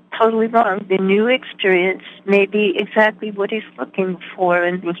be totally wrong. The new experience may be exactly what he's looking for,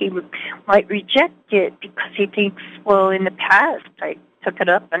 and he might reject it because he thinks, well, in the past I took it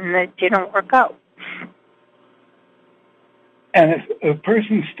up and it didn't work out. And if a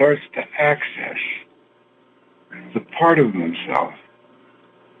person starts to access the part of themselves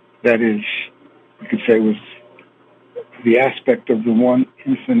that is, you could say, was the aspect of the one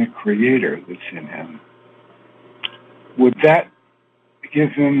infinite creator that's in him, would that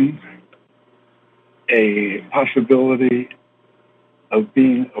give him a possibility of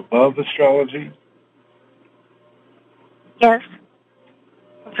being above astrology? Yes.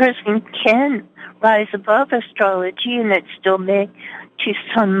 A person can rise above astrology, and it still may, to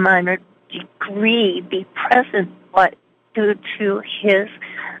some minor degree, be present, but due to his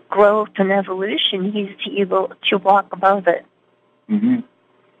growth and evolution, he's able to walk above it. Mm-hmm.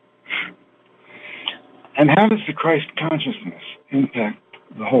 And how does the Christ consciousness impact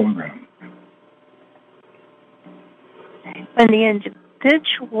the hologram? When the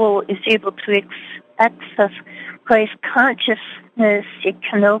individual is able to access Christ consciousness, it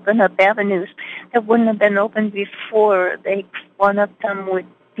can open up avenues that wouldn't have been open before. One of them would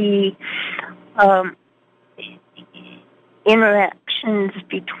be interactions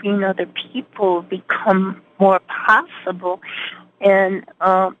between other people become more possible, and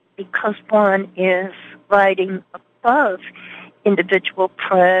because one is riding above individual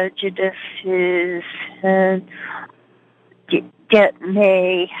prejudices and that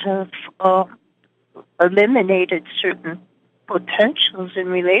may have eliminated certain potentials in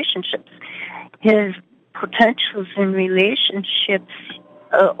relationships. His potentials in relationships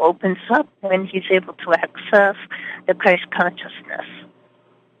opens up when he's able to access the Christ consciousness.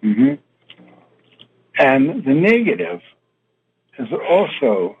 Mm-hmm. And the negative is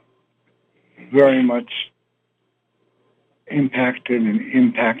also very much impacted and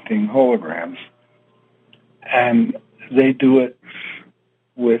impacting holograms. And they do it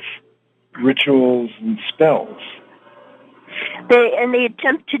with rituals and spells. They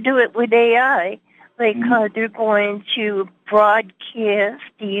attempt to do it with AI. Like they're going to broadcast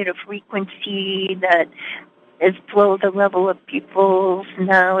at a frequency that is below the level of people's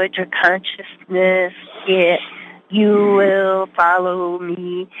knowledge or consciousness. Yeah, you will follow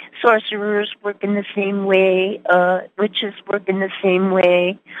me. Sorcerers work in the same way. Witches work in the same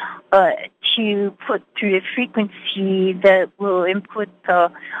way. To put through a frequency that will input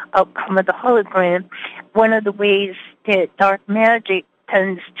the outcome of the hologram. One of the ways that dark magic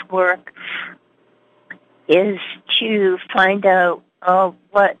tends to work is to find out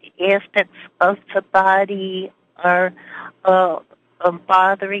what aspects of the body are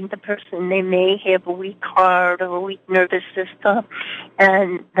bothering the person. They may have a weak heart or a weak nervous system,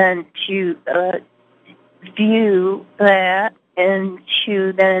 and then to view that and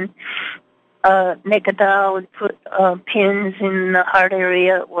to then make a doll and put pins in the heart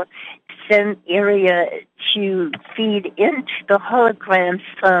area or some area to feed into the hologram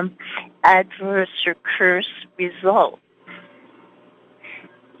some adverse or curse result.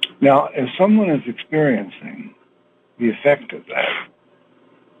 Now, if someone is experiencing the effect of that,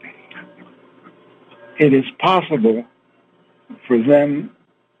 it is possible for them,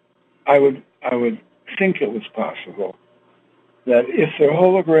 I would think it was possible, that if their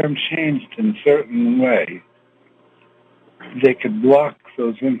hologram changed in a certain way, they could block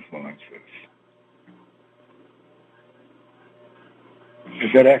those influences.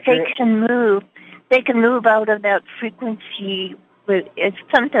 Is that accurate? They can move out of that frequency.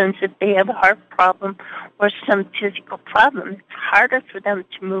 Sometimes if they have a heart problem or some physical problem, it's harder for them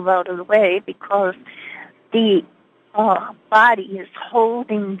to move out of the way because the body is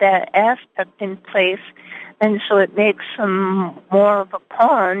holding that aspect in place, and so it makes them more of a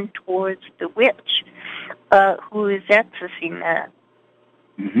pawn towards the witch who is accessing that.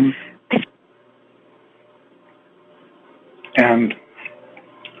 Mm-hmm. And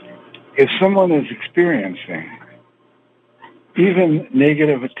if someone is experiencing even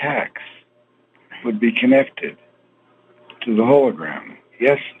negative attacks would be connected to the hologram.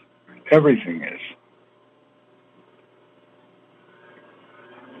 Yes, everything is.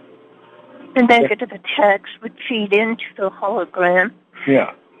 The negative attacks would feed into the hologram.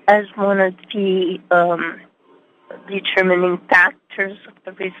 Yeah. As one of the determining factors of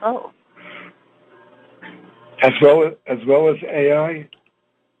the result. As well as AI?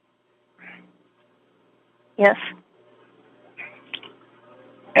 Yes.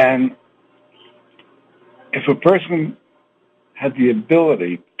 And if a person had the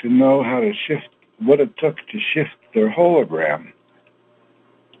ability to know how to shift, what it took to shift their hologram,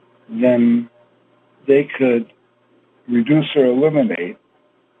 then they could reduce or eliminate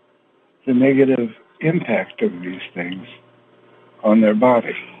the negative impact of these things on their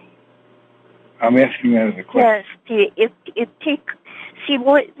body. I'm asking that as a question. Yes,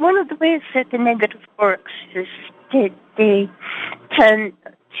 one of the ways that the negative works is that they tend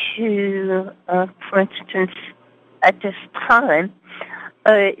to, for instance, at this time,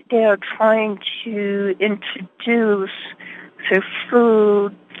 they are trying to introduce through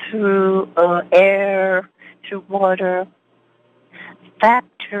food, through air, through water,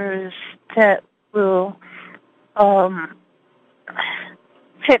 factors that will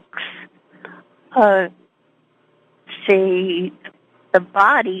fix, say, the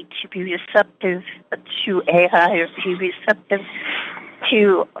body to be receptive to AI or to be receptive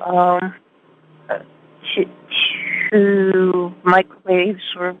to microwaves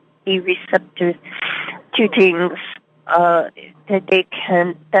or be receptive to things that they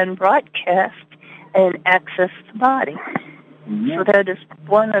can then broadcast and access the body. Mm-hmm. So that is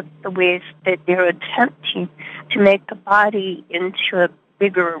one of the ways that they're attempting to make the body into a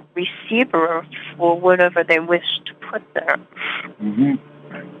bigger receiver for whatever they wish to put there. Mm-hmm.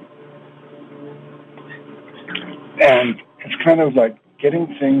 And it's kind of like getting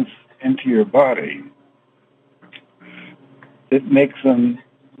things into your body that makes them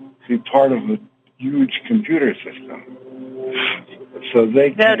be part of a huge computer system. So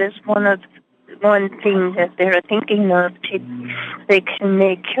that is one thing that they're thinking of. They can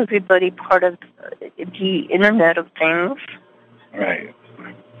make everybody part of the Internet of Things. Right.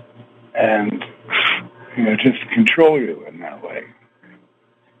 And, just control you in that way.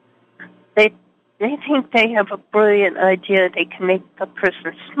 They think they have a brilliant idea. They can make the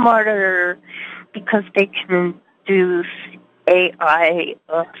person smarter because they can do AI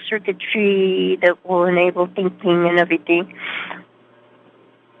circuitry that will enable thinking and everything.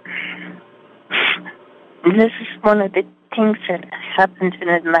 And this is one of the things that happened in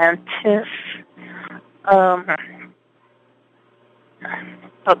Atlantis.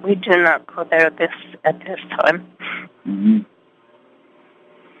 But we do not go there at this time. Mm-hmm.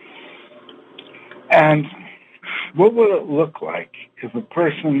 And what would it look like if a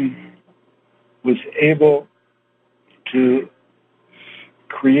person was able to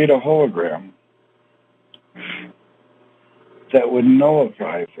create a hologram that would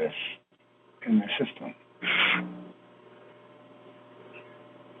nullify this in the system?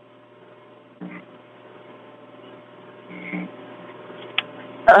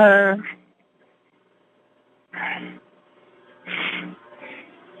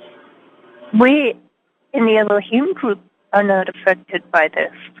 We in the Elohim group are not affected by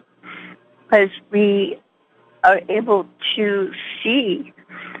this because we are able to see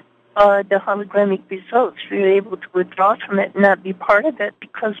the hologramic results. We are able to withdraw from it and not be part of it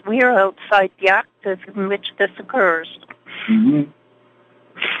because we are outside the octave in which this occurs. Mm-hmm.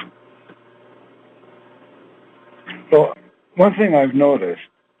 So one thing I've noticed,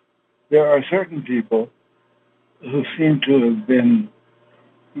 there are certain people who seem to have been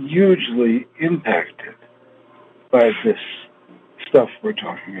hugely impacted by this stuff we're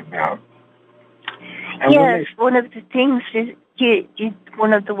talking about. And yes, one of the things is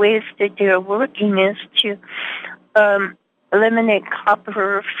one of the ways that they're working is to eliminate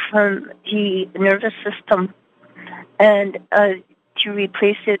copper from the nervous system and to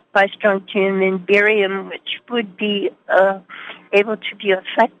replace it by strontium and barium, which would be able to be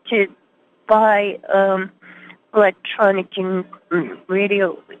affected by electronic and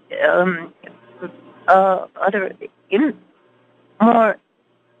radio, other more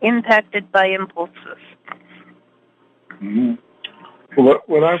impacted by impulses. Mm-hmm. Well,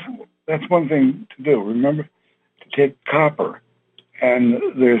 that's one thing to do. Remember to take copper, and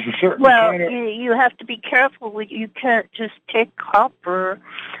there's a certain kind of... you have to be careful. You can't just take copper.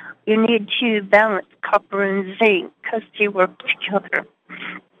 You need to balance copper and zinc because they work together.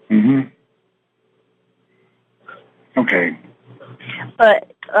 Mm-hmm. Okay.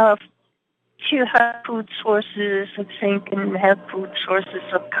 But to have food sources of zinc and have food sources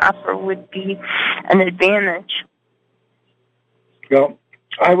of copper would be an advantage. Well,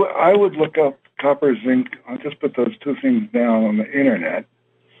 I would look up copper, zinc. I'll just put those two things down on the internet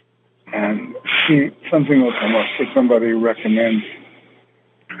and see something will come up if somebody recommends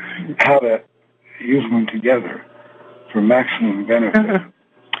how to use them together for maximum benefit. Mm-hmm.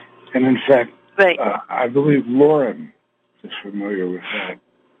 And in fact, right. I believe Lauren is familiar with that.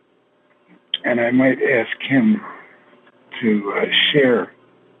 And I might ask him to share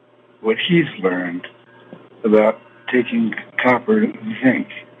what he's learned about taking copper and zinc.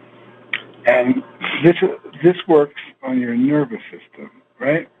 And this works on your nervous system,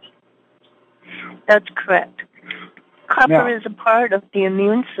 right? That's correct. Copper is a part of the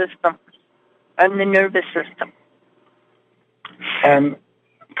immune system and the nervous system. And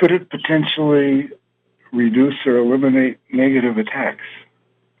could it potentially reduce or eliminate negative attacks?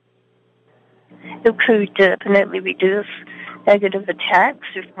 It could definitely reduce negative attacks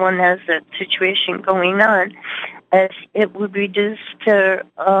if one has a situation going on, as it would reduce their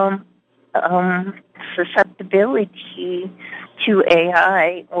susceptibility to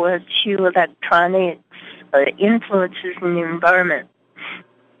AI or to electronics influences in the environment.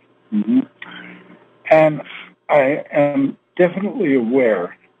 Mm-hmm. And I am definitely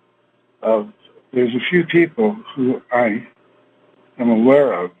aware of, there's a few people who I am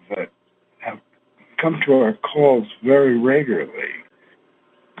aware of that have come to our calls very regularly,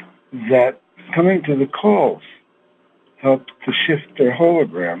 that coming to the calls helped to shift their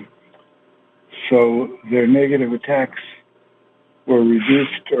hologram so their negative attacks were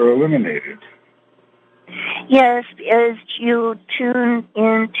reduced or eliminated. Yes, as you tune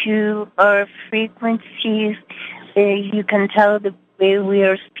into our frequencies, you can tell the way we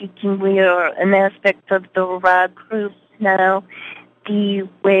are speaking. We are an aspect of the rock group now. The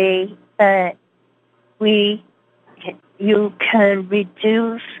way that you can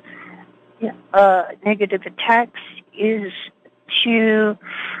reduce negative attacks is to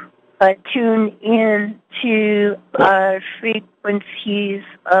tune in to our frequencies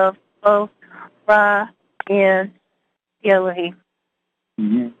of both Ra and Yellow.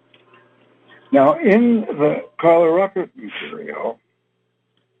 Mm-hmm. Now, in the Carla Ruckert material,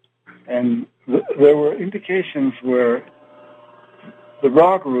 and there were indications where the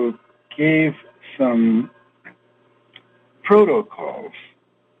Ra group gave some protocols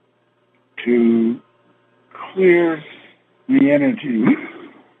to clear the energy,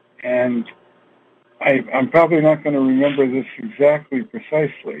 and I'm probably not going to remember this exactly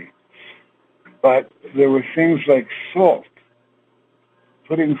precisely, but there were things like salt,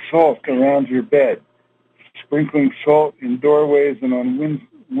 putting salt around your bed, sprinkling salt in doorways and on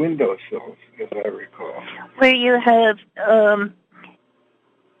windowsills, as I recall. Where you have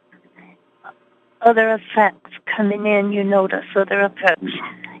other effects coming in, you notice other effects.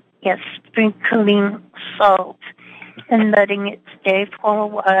 Yes, sprinkling salt and letting it stay for a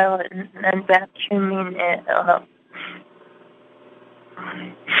while and then vacuuming it up.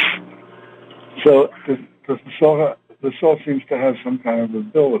 So the salt seems to have some kind of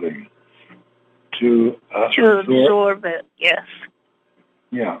ability to absorb it, yes.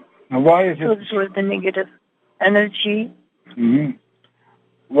 Yeah. Now, why is it... To absorb the negative energy. Mm-hmm.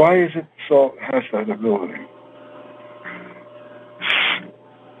 Why is it salt has that ability?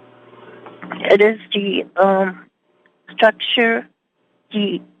 It is the structure,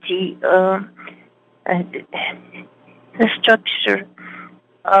 the structure.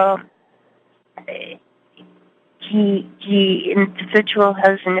 The individual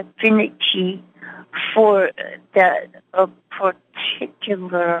has an affinity for that a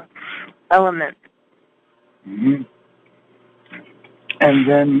particular element. Mm-hmm. And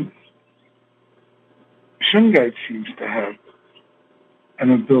then Shungite seems to have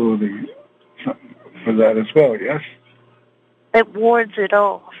an ability for that as well, yes? It wards it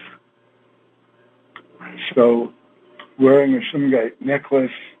off. So wearing a Shungite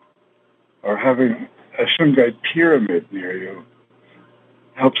necklace or having a Shungite pyramid near you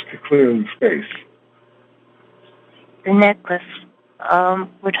helps to clear the space. The necklace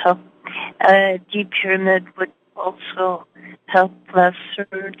would help. The pyramid would also help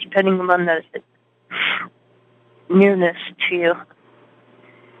lesser, depending on the nearness to you.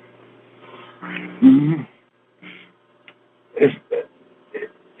 Mm-hmm.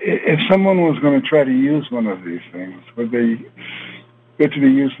 If someone was going to try to use one of these things, would they get to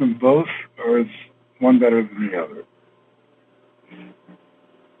use them both, or is one better than the other?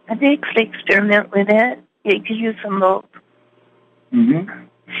 I think they experiment with it. You could use them both. Mm-hmm.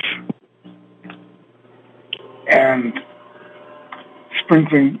 And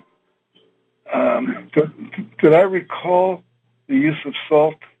sprinkling, did I recall the use of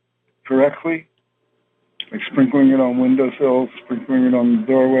salt correctly? Like sprinkling it on windowsills, sprinkling it on the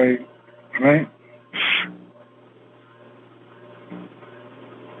doorway, right?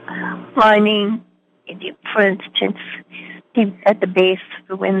 Lining, for instance, at the base of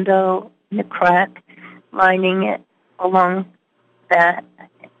the window, in the crack, lining it along that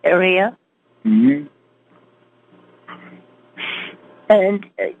area. Mm-hmm. And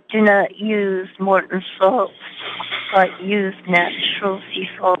do not use Morton salt, but use natural sea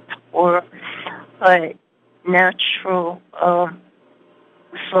salt or natural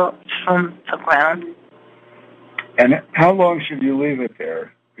salt from the ground. And how long should you leave it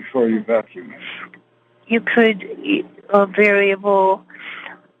there before you vacuum it? You could a variable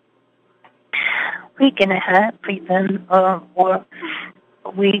week and a half, even, or a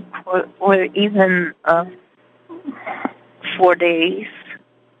week, or even 4 days.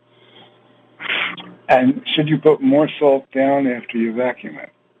 And should you put more salt down after you vacuum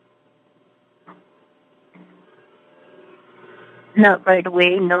it? Not right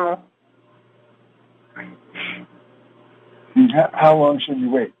away, no. And how long should you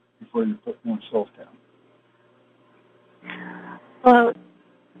wait before you put more salt down? Well,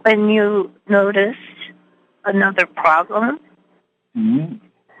 when you notice another problem, mm-hmm.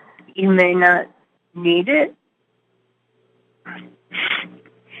 you may not need it.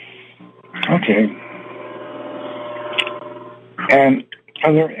 Okay. And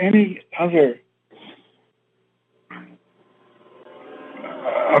are there any other,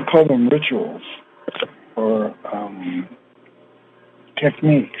 I'll call them rituals or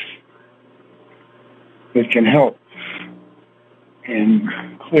techniques that can help in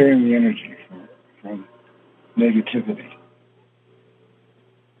clearing the energy from negativity?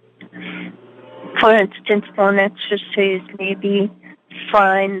 For instance, one exercise maybe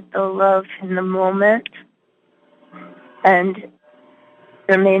find the love in the moment, and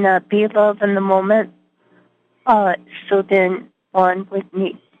there may not be love in the moment, so then one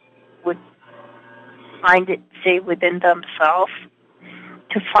would find it, say, within themselves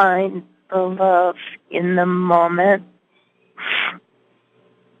to find the love in the moment.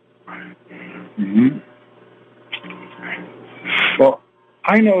 Mm-hmm. Well,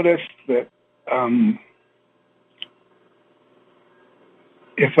 I noticed that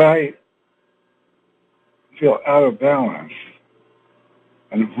if I feel out of balance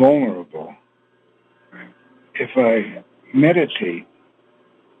and vulnerable, if I meditate,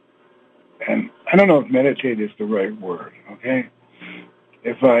 and I don't know if meditate is the right word, okay?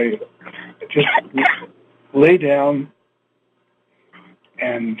 If I just lay down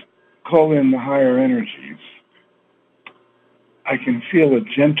and call in the higher energies, I can feel a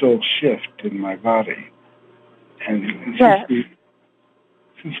gentle shift in my body. And yes.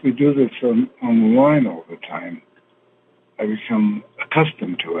 since we do this on the line all the time, I become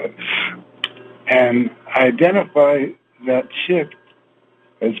accustomed to it. And I identify that shift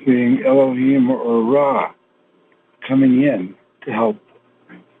as being Elohim or Ra coming in to help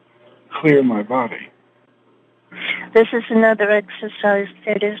clear my body. This is another exercise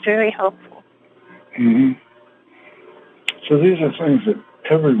that is very helpful. Mm-hmm. So these are things that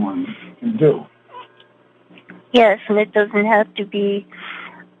everyone can do. Yes, and it doesn't have to be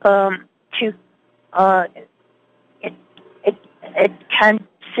it can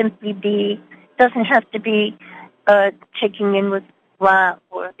simply be, doesn't have to be checking in with Ra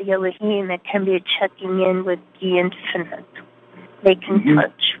or the Elohim. It can be checking in with the infinite. They can mm-hmm.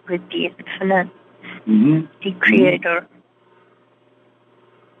 touch with the infinite, mm-hmm. the creator.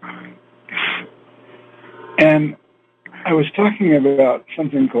 And I was talking about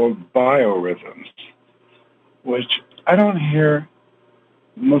something called biorhythms, which I don't hear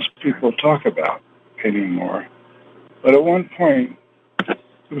most people talk about anymore. But at one point, I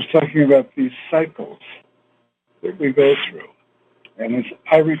was talking about these cycles that we go through. And as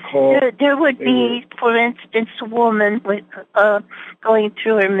I recall... There would be, for instance, a woman with going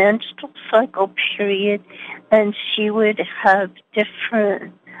through her menstrual cycle period, and she would have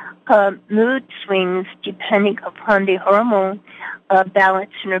different mood swings depending upon the hormone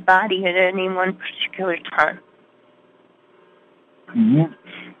balance in her body at any one particular time. Mm-hmm.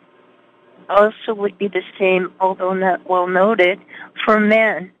 Also would be the same, although not well noted, for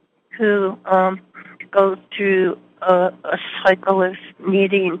men who go through a cycle of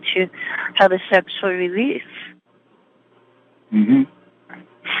needing to have a sexual release. Mm-hmm.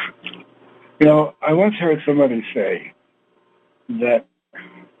 You know, I once heard somebody say that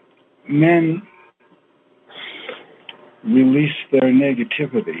men release their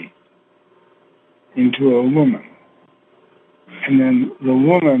negativity into a woman. And then the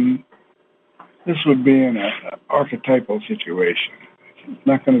woman, this would be in an archetypal situation. It's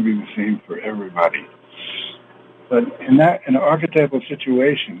not going to be the same for everybody. But in an archetypal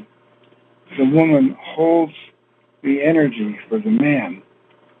situation, the woman holds the energy for the man,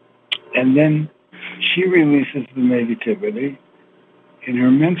 and then she releases the negativity in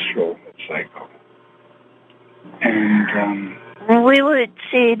her menstrual cycle. And we would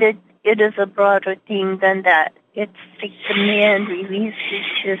say that it is a broader thing than that. It's like the man releases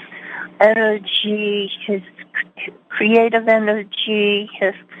his energy, his creative energy,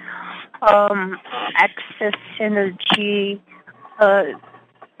 his access energy,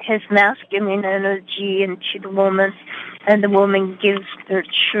 his masculine energy into the woman, and the woman gives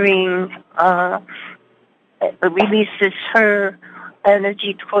nurturing, releases her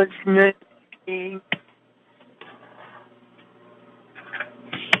energy towards nurturing.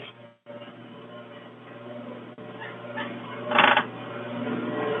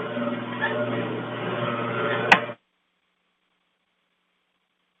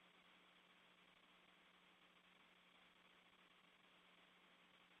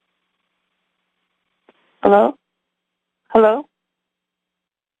 Hello? Hello?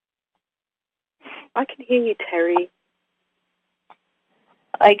 I can hear you, Terry.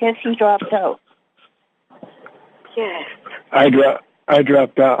 I guess he dropped out. Yes. I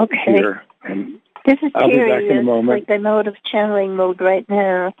dropped out here. And this is I'll Terry. be back in a moment. Like I'm out of channeling mode right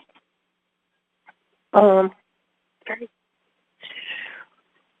now.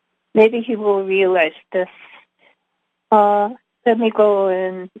 Maybe he will realize this. Let me go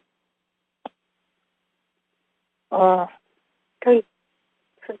and go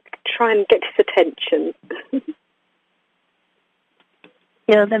try and get his attention.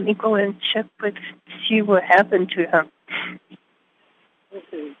 Yeah, let me go and check see what happened to him.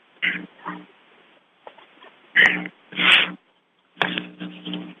 Mm-hmm.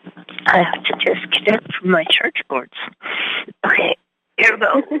 I have to disconnect from my church boards. Okay, here we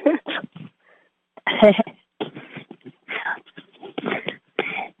go.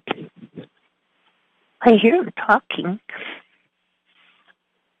 I hear him talking.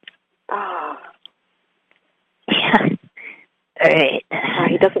 Ah. Yeah. All right.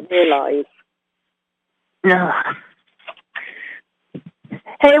 He doesn't realize. No.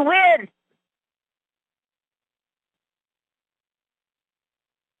 Hey, Wynn!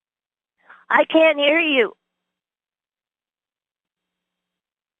 I can't hear you.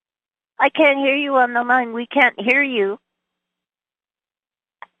 I can't hear you on the line. We can't hear you.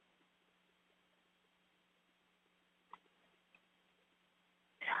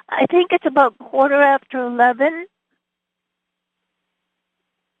 I think it's about 11:15.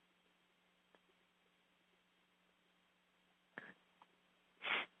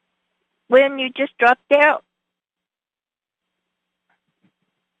 When you just dropped out.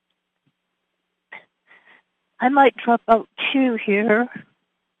 I might drop out too here.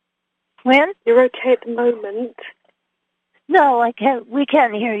 When? You're okay at the moment. No, I can't. We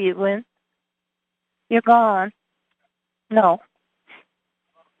can't hear you, Wynn. You're gone. No.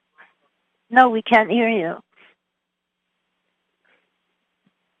 No, we can't hear you.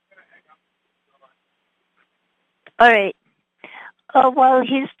 All right. While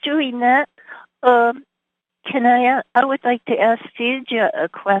he's doing that, I would like to ask Phaedra a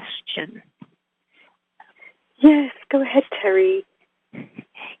question. Yes, go ahead, Terry.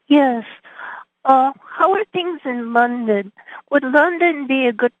 Yes. How are things in London? Would London be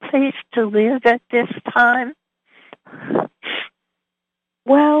a good place to live at this time?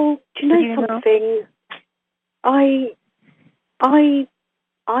 Well, do you know something? I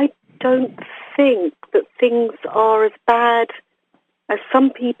don't think that things are as bad as some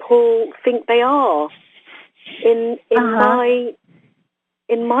people think they are. In my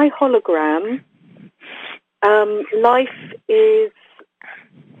hologram, life is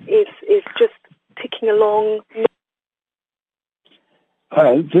just ticking along.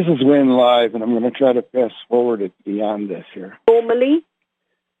 This is Wynn live, and I'm going to try to fast forward it beyond this here. Normally,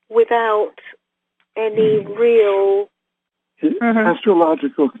 without any real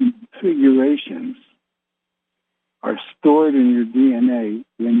astrological configurations are stored in your DNA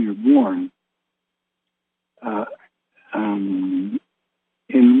when you're born.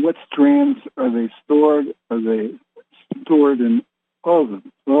 In what strands are they stored? Are they stored in all the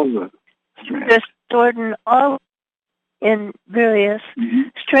strands? They're stored in various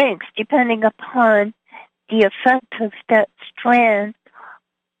strengths, depending upon the effect of that strand,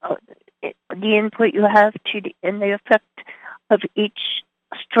 the input you have and the effect of each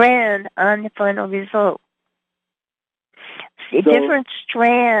strand on the final result. Different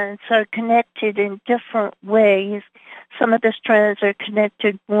strands are connected in different ways. Some of the strands are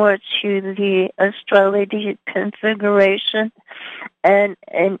connected more to the astrology configuration and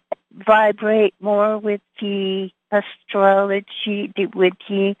vibrate more with the astrology with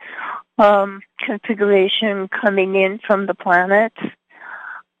the configuration coming in from the planets.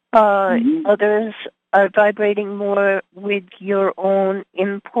 Others are vibrating more with your own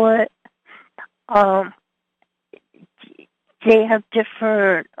input. They have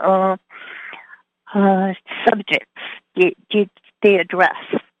different subjects they address.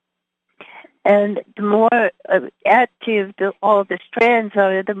 And the more active all the strands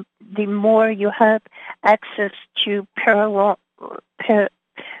are, the more you have access to paranormal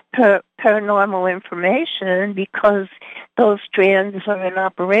information, because those strands are in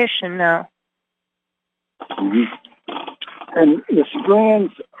operation now. And the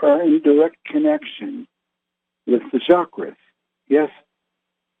strands are in direct connection with the chakras, yes?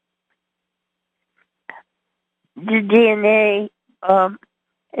 The DNA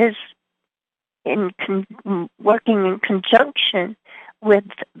is working in conjunction with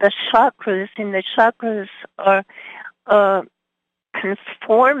the chakras, and the chakras are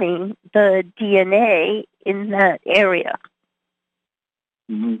conforming the DNA in that area.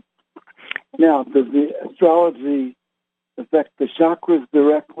 Mm-hmm. Now, does the astrology affect the chakras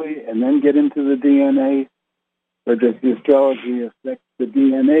directly and then get into the DNA? Or does the astrology affect the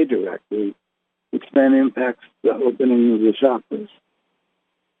DNA directly, which then impacts the opening of the chakras?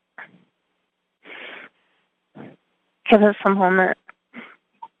 Give us a moment.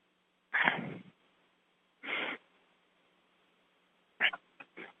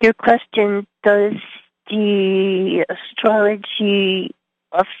 Your question, does the astrology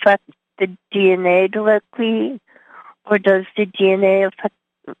affect the DNA directly, or does the DNA affect,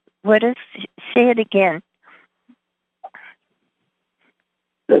 say it again?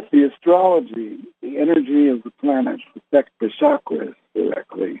 Does the astrology, the energy of the planets, affect the chakras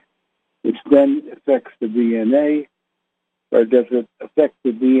directly, which then affects the DNA, or does it affect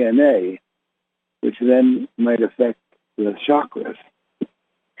the DNA, which then might affect the chakras?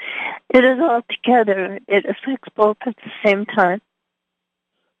 It is all together. It affects both at the same time.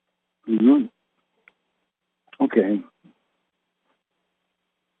 Mm-hmm. Okay.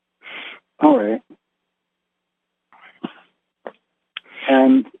 All right.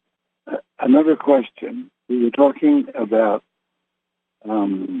 And another question. We were talking about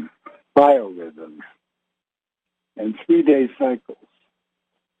biorhythms and 3-day cycles.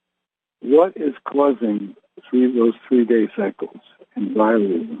 What is causing those 3-day cycles and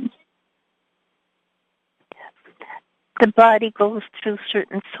biorhythms? The body goes through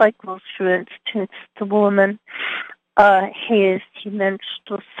certain cycles. For instance, the woman has the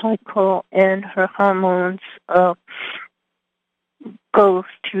menstrual cycle, and her hormones go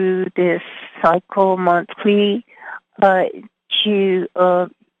through this cycle monthly to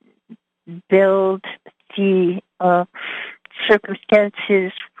build the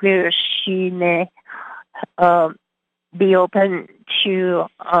circumstances where she may be open to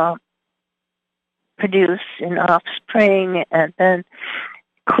produce an offspring, and then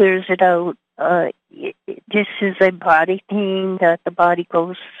clears it out. This is a body thing that the body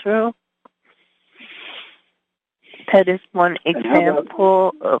goes through. That is one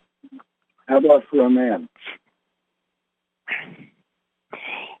example. How about for a man?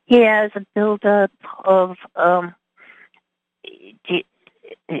 He has a buildup of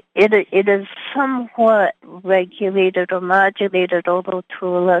it is somewhat regulated or modulated, although to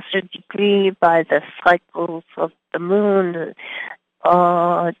a lesser degree, by the cycles of the moon,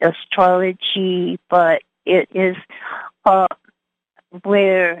 astrology, but it is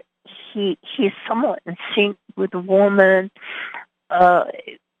where he's somewhat in sync with the woman. There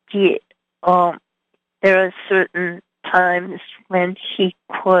are certain times when he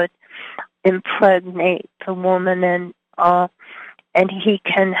could impregnate the woman, and he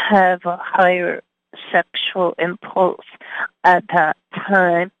can have a higher sexual impulse at that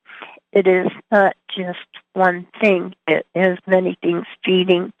time. It is not just one thing. It is many things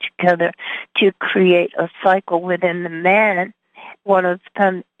feeding together to create a cycle within the man. One of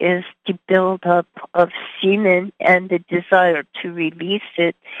them is the buildup of semen and the desire to release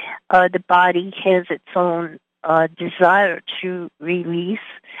it. The body has its own desire to release,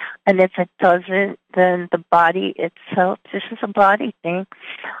 and if it doesn't, then the body itself, this is a body thing,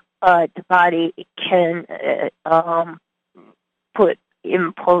 the body can put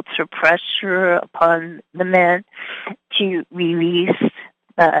impulse or pressure upon the man to release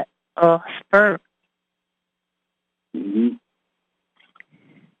that sperm. Mm-hmm.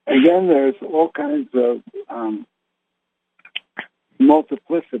 Again, there's all kinds of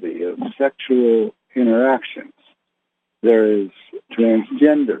multiplicity of sexual interactions. There is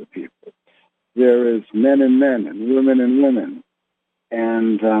transgender people. There is men and men and women,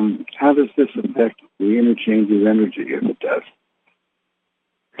 And how does this affect the interchange of energy, if it does?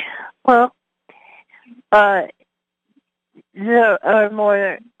 Well, there are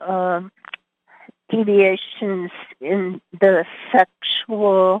more deviations in the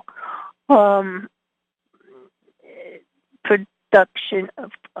sexual production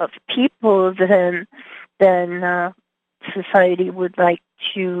of people than society would like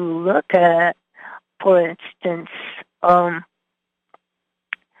to look at. For instance,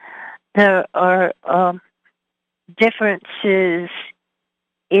 there are differences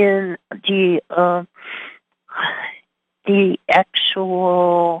in the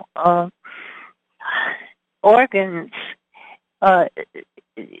actual organs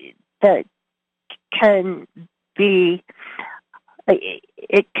that can be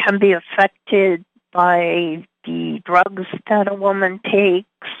affected by the drugs that a woman takes,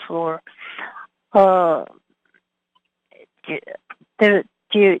 or there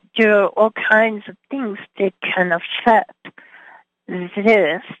are all kinds of things that can affect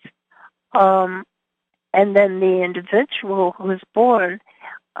this. And then the individual who is born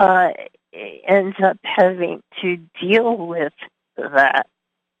ends up having to deal with that.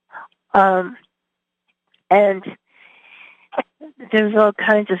 And there's all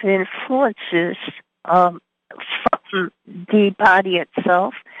kinds of influences from the body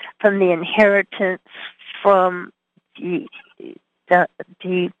itself, from the inheritance from the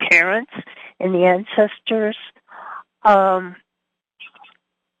parents and the ancestors.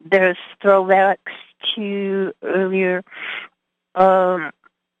 There's throwbacks to earlier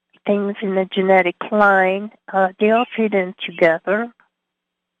things in the genetic line. They all fit in together.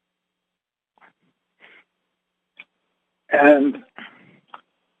 And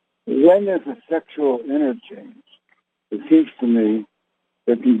when there's a sexual interchange, it seems to me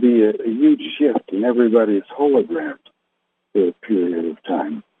there can be a huge shift in everybody's hologram for a period of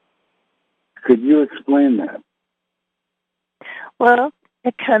time. Could you explain that? Well,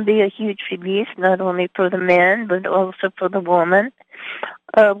 it can be a huge release, not only for the man, but also for the woman,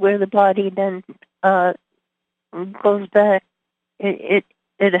 where the body then goes back. It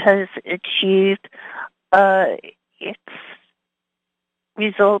has achieved its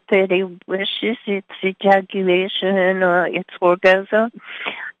result that it wishes, its ejaculation, its orgasm,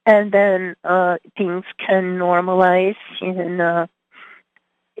 and then things can normalize. And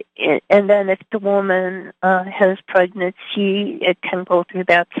then if the woman has pregnancy, it can go through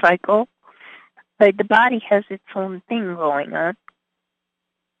that cycle. But the body has its own thing going on.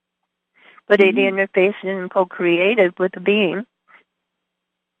 But it interfaces and co-created with the being.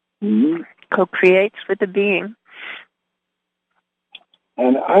 Co-creates with the being.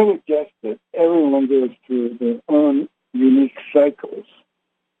 And I would guess that everyone goes through their own unique cycles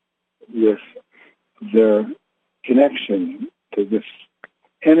with their connection to this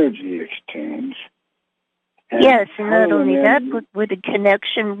energy exchange. And yes, and not only that, but with a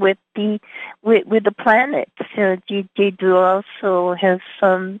connection with the planets. They do also have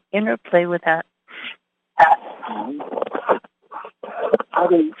some interplay with that. How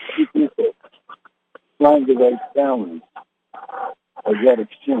do people find the right balance of that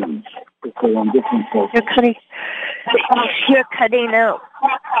exchange if they're on different places? You're cutting out.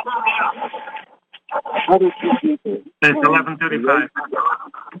 How do people? It's 11:35.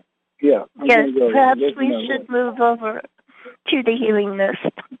 Yeah. Yes, perhaps we should move over to the healing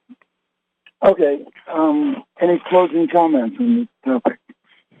list. Okay. Any closing comments on this topic?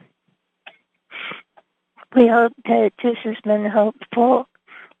 We hope that this has been helpful.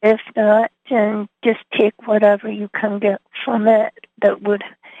 If not, then just take whatever you can get from it that would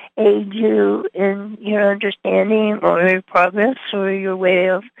aid you in your understanding or your progress or your way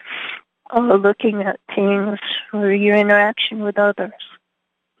of looking at things or your interaction with others.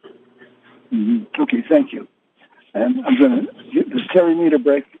 Okay, thank you. And I'm going to... Does Terry need a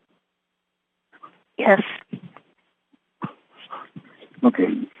break? Yes.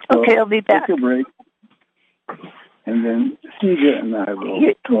 Okay. Okay, I'll be back. Take a break. And then CJ and I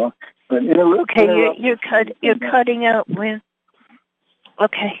will talk. But you're cutting out with...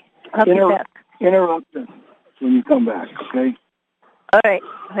 Okay, I'll be back. Interrupt us when you come back, okay? All right.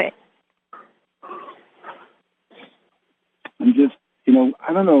 I'm just,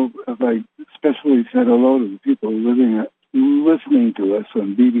 I don't know if I especially said hello to the people listening to us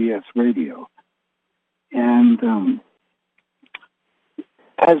on BBS radio. And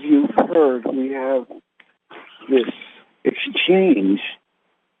as you've heard, we have this exchange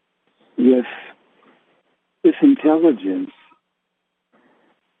with this intelligence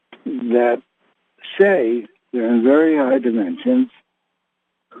that say they're in very high dimensions,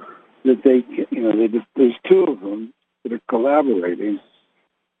 that there's two of them, that are collaborating.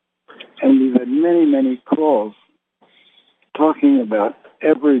 And we've had many, many calls talking about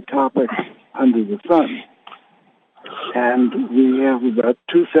every topic under the sun. And we have about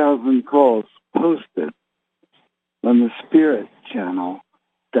 2,000 calls posted on the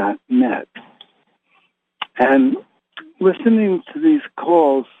spiritchannel.net. And listening to these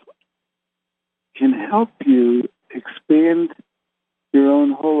calls can help you expand your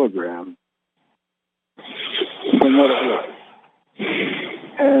own hologram from what it was,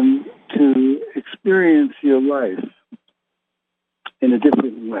 and to experience your life in a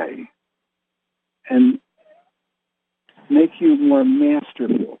different way, and make you more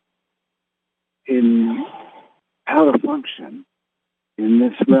masterful in how to function in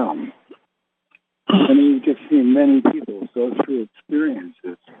this realm. And we've just seen many people go through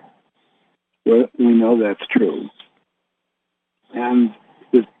experiences where we know that's true. And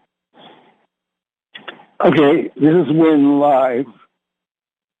this is Wynn live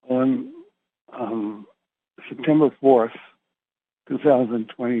on September 4th,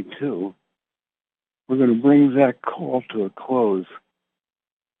 2022. We're going to bring that call to a close.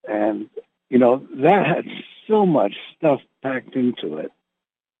 And, that had so much stuff packed into it.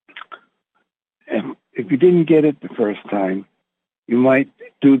 And if you didn't get it the first time, you might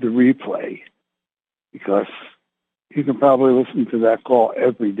do the replay, because you can probably listen to that call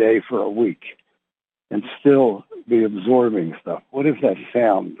every day for a week and still be absorbing stuff. What is that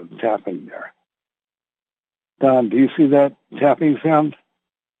sound of tapping there? Don, do you see that tapping sound?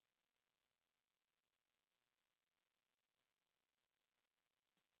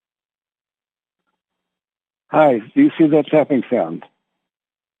 Hi, do you see that tapping sound?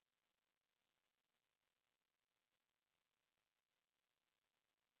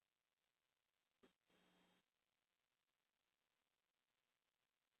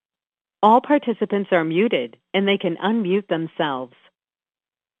 All participants are muted, and they can unmute themselves.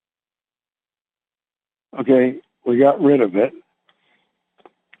 Okay, we got rid of it.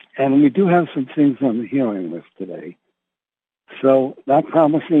 And we do have some things on the healing list today. So, not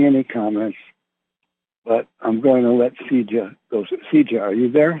promising any comments, but I'm going to let Sija go. Sija, are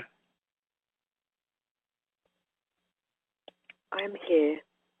you there? I'm here.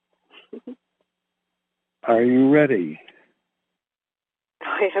 Are you ready?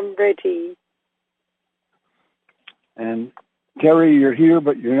 I am ready. And Terry, you're here,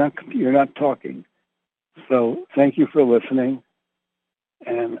 but you're not talking. So thank you for listening.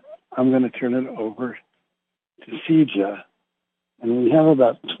 And I'm going to turn it over to Sija. And we have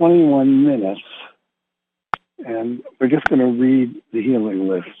about 21 minutes. And we're just going to read the healing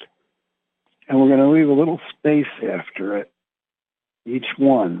list. And we're going to leave a little space after it, each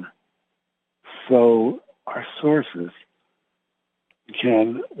one, so our sources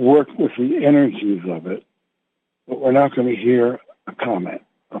can work with the energies of it, but we're not going to hear a comment.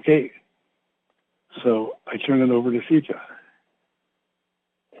 Okay? So I turn it over to Sija.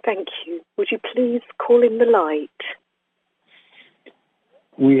 Thank you. Would you please call in the light?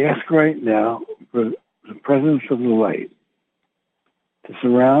 We ask right now for the presence of the light to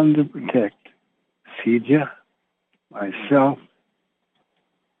surround and protect Sija, myself,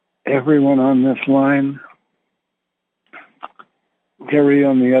 everyone on this line, Terry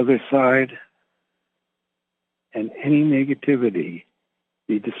on the other side, and any negativity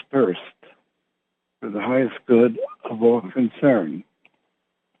be dispersed for the highest good of all concerned.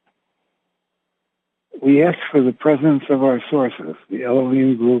 We ask for the presence of our sources, the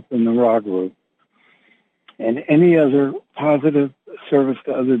Elohim group and the Ra group, and any other positive service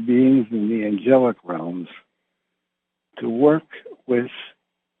to other beings in the angelic realms to work with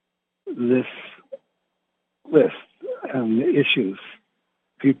this list and the issues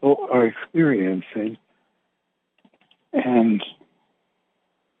people are experiencing. And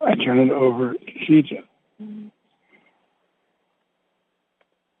I turn it over to Sija.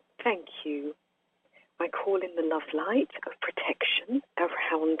 Thank you. I call in the love light of protection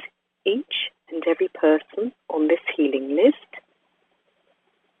around each and every person on this healing list,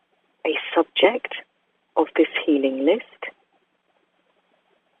 a subject of this healing list,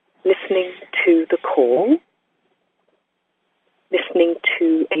 listening to the call, listening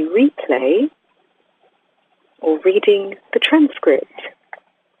to a replay, or reading the transcript.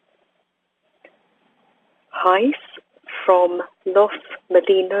 Heiss from Los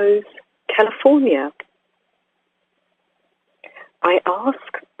Molinos, California. I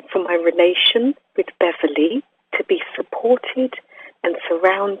ask for my relation with Beverly to be supported and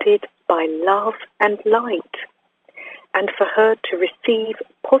surrounded by love and light, and for her to receive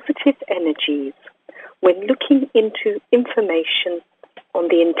positive energies when looking into information on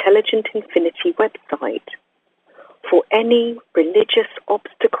the Intelligent Infinity website, for any religious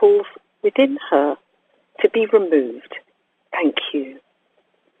obstacles within her to be removed. Thank you.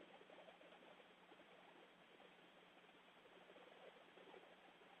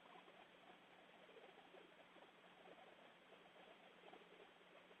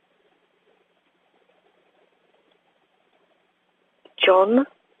 John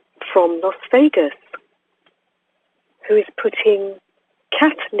from Las Vegas, who is putting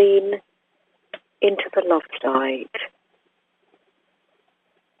Kathleen into the love light.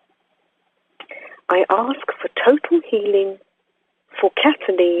 I ask for total healing for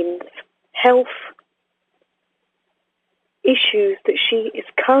Kathleen's health issues that she is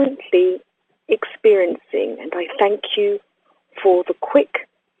currently experiencing, and I thank you for the quick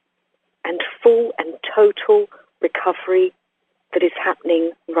and full and total recovery that is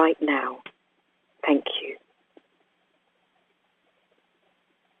happening right now. Thank you.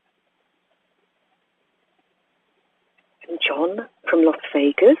 And John from Las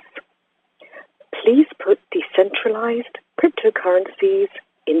Vegas, please put decentralized cryptocurrencies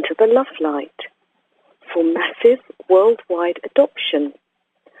into the love light for massive worldwide adoption,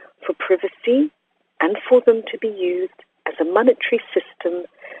 for privacy, and for them to be used as a monetary system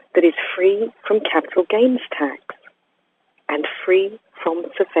that is free from capital gains tax and free from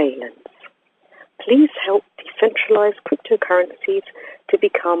surveillance. Please help decentralized cryptocurrencies to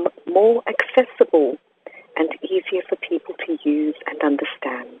become more accessible and easier for people to use and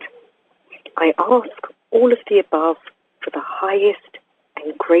understand. I ask all of the above for the highest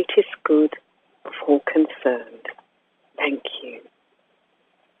and greatest good of all concerned. Thank you.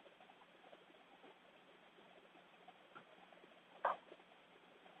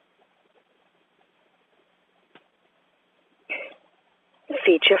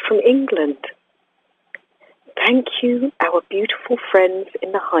 Feature from England. Thank you, our beautiful friends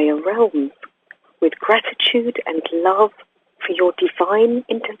in the higher realms, with gratitude and love for your divine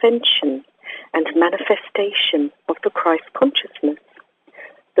intervention and manifestation of the Christ consciousness,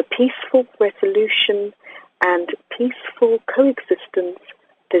 the peaceful resolution and peaceful coexistence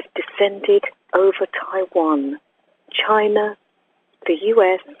that descended over Taiwan, China, the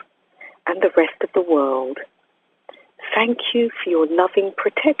US, and the rest of the world. Thank you for your loving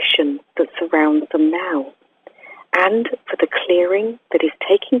protection that surrounds them now, and for the clearing that is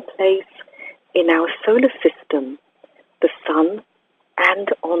taking place in our solar system, the sun, and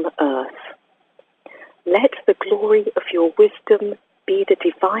on Earth. Let the glory of your wisdom be the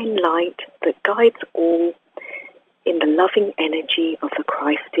divine light that guides all in the loving energy of the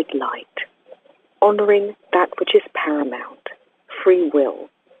Christed light, honoring that which is paramount, free will,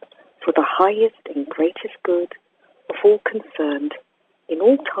 for the highest and greatest good of all concerned in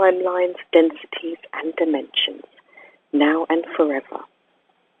all timelines, densities, and dimensions, now and forever.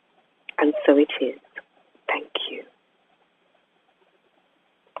 And so it is. Thank you.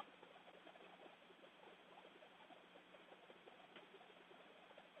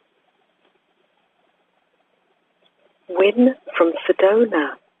 Wynn from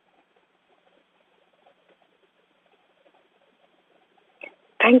Sedona.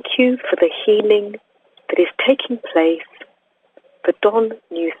 Thank you for the healing that is taking place for Don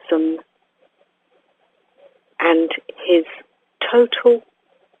Newsom and his total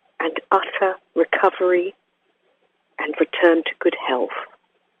and utter recovery and return to good health.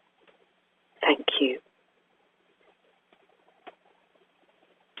 Thank you.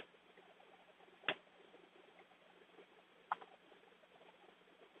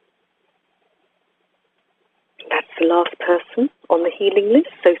 That's the last person on the healing list,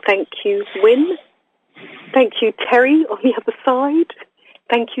 so thank you, Wynn. Thank you, Terry, on the other side.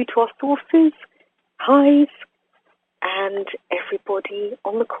 Thank you to our sources, Hive, and everybody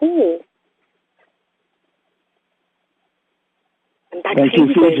on the call. And back Thank to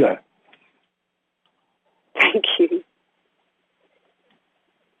you, Suja. Thank you.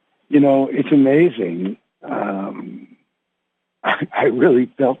 You know, it's amazing. I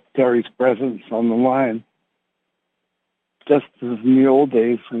really felt Terry's presence on the line, just as in the old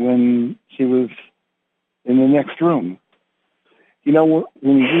days when she was in the next room. You know,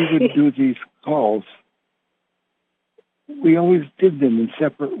 when we would do these calls, we always did them in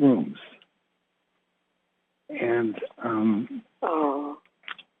separate rooms. And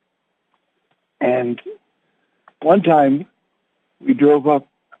and one time we drove up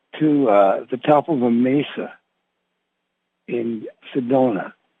to the top of a mesa in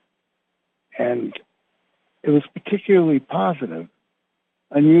Sedona, and it was particularly positive,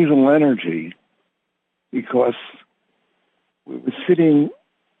 unusual energy, because we were sitting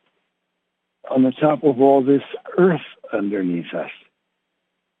on the top of all this earth underneath us.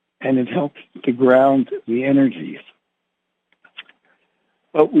 and it helped to ground the energies.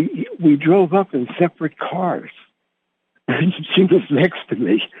 But we drove up in separate cars. And she was next to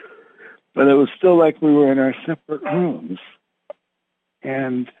me, but it was still like we were in our separate rooms.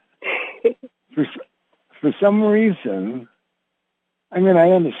 And for some reason, I mean,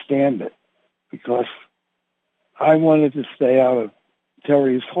 I understand it, because I wanted to stay out of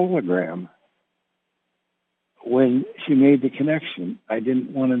Terry's hologram when she made the connection. I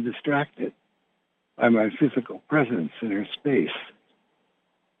didn't want to distract it by my physical presence in her space.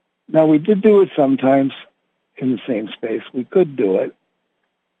 Now, we did do it sometimes in the same space. We could do it,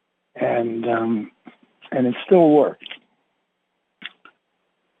 and it still worked.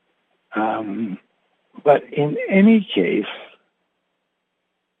 But in any case,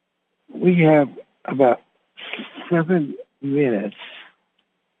 we have about 7 minutes,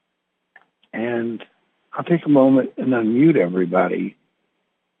 and I'll take a moment and unmute everybody.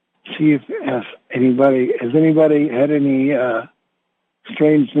 See if has anybody had any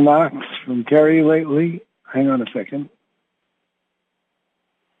strange knocks from Terry lately? Hang on a second.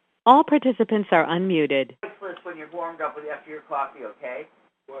 All participants are unmuted. When you're warmed up after your coffee, okay?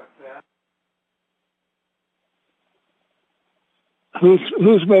 What's that?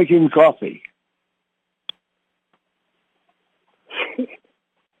 Who's making coffee?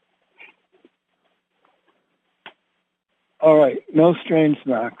 All right, no strange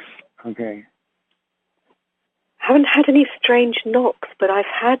knocks. Okay. Haven't had any strange knocks, but I've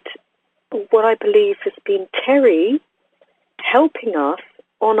had what I believe has been Terry helping us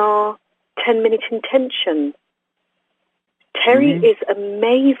on our 10-minute intention. Terry is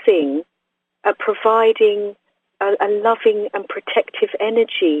amazing at providing a loving and protective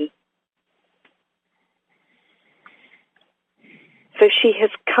energy. So she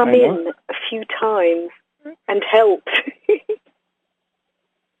has come in a few times and helped.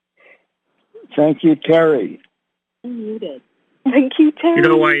 Thank you, Terry. Muted. Thank you, Terry. You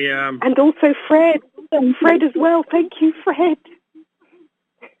know, and also Fred. Fred as well. Thank you, Fred.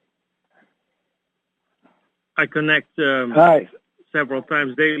 I connect several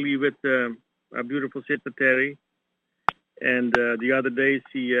times daily with our beautiful sister Terry. And the other day,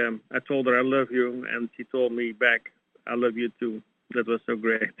 I told her I love you, and she told me back, I love you too. That was so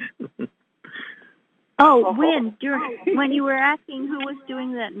great. Wynn, when you were asking who was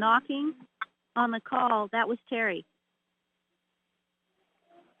doing that knocking on the call, that was Terry.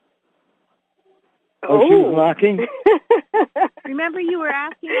 She was knocking? Remember, you were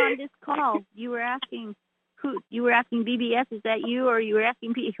asking on this call. You were asking BBS, is that you, or you were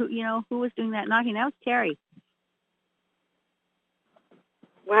asking who was doing that knocking? That was Terry.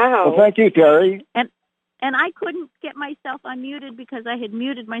 Wow. Well, thank you, Terry. And I couldn't get myself unmuted because I had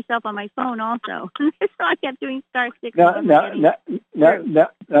muted myself on my phone also. So I kept doing *6. Now,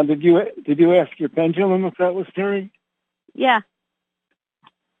 did you ask your pendulum if that was Terry? Yeah.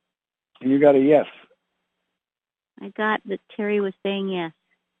 And you got a yes. I got that Terry was saying yes.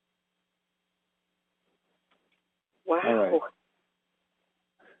 Wow. All right.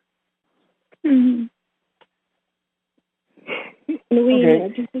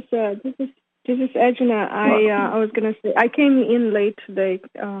 Louise, this is Edna. I was gonna say I came in late today,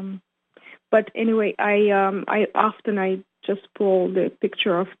 but anyway, I often just pull the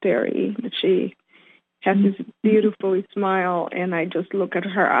picture of Terry. That she has this beautiful smile, and I just look at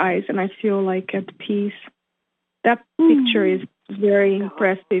her eyes, and I feel like at peace. That picture is very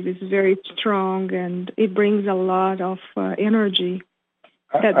impressive. It's very strong, and it brings a lot of energy.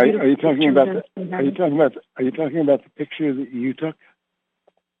 Are you talking about the picture that you took?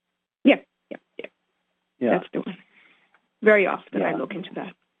 Yeah. That's the one. Very often I look into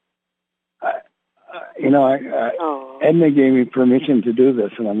that. Edna gave me permission to do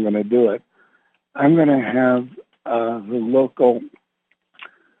this, and I'm going to do it. I'm going to have the local,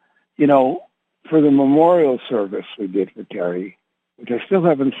 for the memorial service we did for Terry, which I still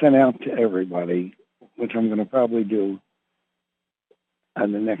haven't sent out to everybody, which I'm going to probably do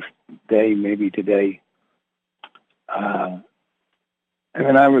on the next day, maybe today. And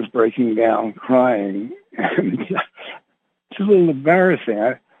then I was breaking down, crying. It's a little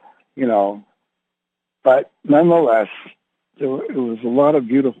embarrassing, but nonetheless, it was a lot of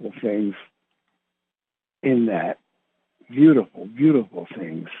beautiful things in that. Beautiful, beautiful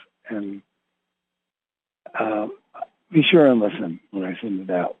things. And be sure and listen when I send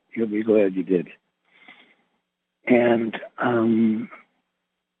it out. You'll be glad you did. And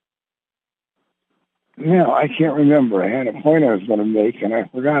I can't remember. I had a point I was going to make, and I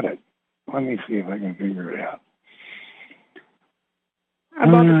forgot it. Let me see if I can figure it out.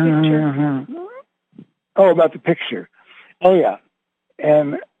 About the picture. Oh, about the picture. Oh, yeah.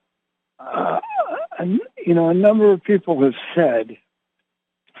 And a number of people have said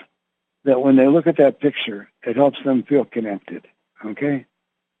that when they look at that picture, it helps them feel connected. Okay?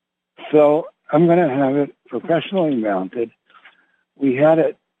 So I'm going to have it professionally mounted. We had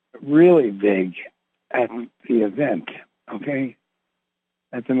it really big at the event, okay,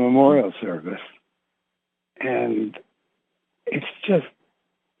 at the memorial service. And it's just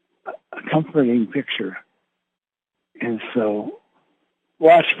a comforting picture. And so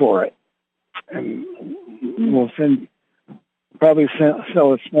watch for it. And we'll probably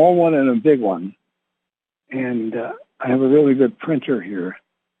sell a small one and a big one. And I have a really good printer here.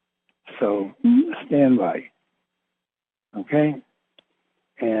 So stand by. Okay?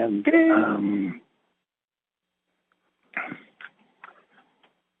 And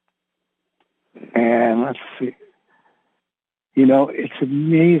and let's see. It's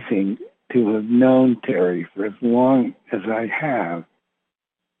amazing to have known Terry for as long as I have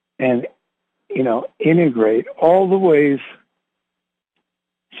and, integrate all the ways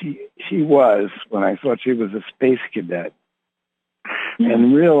she was when I thought she was a space cadet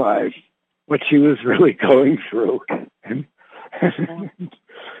and realize what she was really going through. And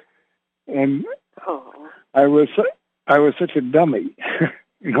and I was such a dummy,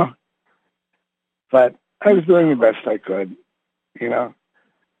 but I was doing the best I could,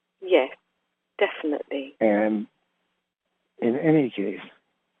 Yes, definitely. And in any case.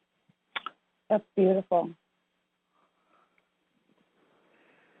 That's beautiful.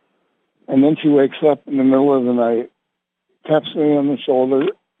 And then she wakes up in the middle of the night, taps me on the shoulder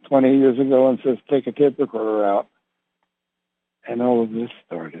 20 years ago and says, take a tape recorder out. And all of this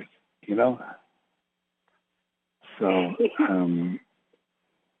started, So,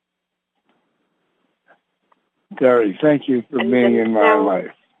 Terry, thank you for being in my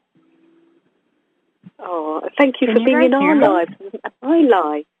life. Oh, thank you for being in our lives, my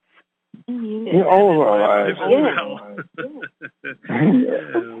life. In all of our lives. And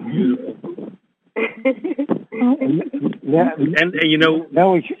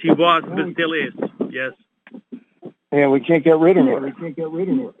she was, but still is. Yes. Yeah, we can't get rid of her.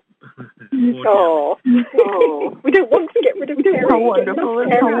 Oh, we don't want to get rid of Terry. How wonderful!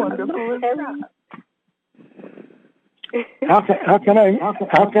 How wonderful! How can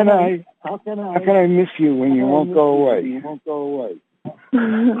I miss you when you won't go away?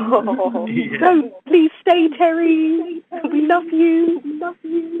 Oh, don't please stay, Terry. We love you.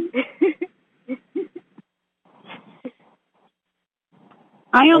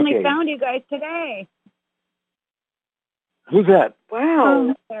 I only found you guys today. Who's that?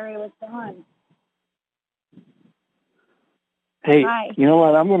 Wow. Terry was gone. Hey, Hi. You know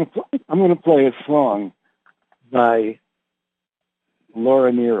what? I'm gonna play a song by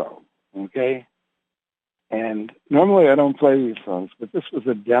Laura Nero. Okay. And normally I don't play these songs, but this was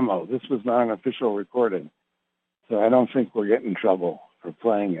a demo. This was not an official recording. So I don't think we'll get in trouble for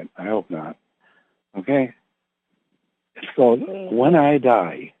playing it. I hope not. Okay? It's called When I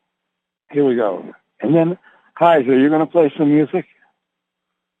Die. Here we go. And then, Kaiser, are you going to play some music?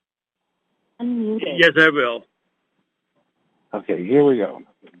 Unmuted. Yes, I will. Okay, here we go.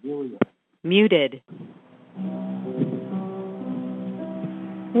 Muted.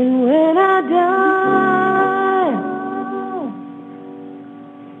 And when I die,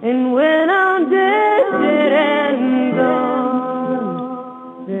 and when I'm dead and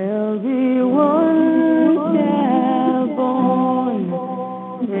gone, there'll be one child born,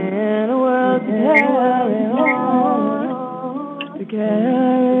 and a world to carry on, to carry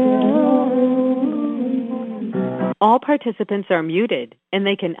on. All participants are muted, and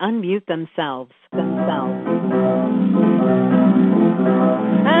they can unmute themselves.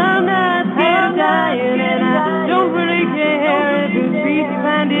 I'm not scared of dying, and I don't really care if it's peachy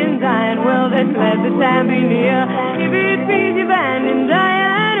finding dying. Well, then let the time be near. If it's peachy finding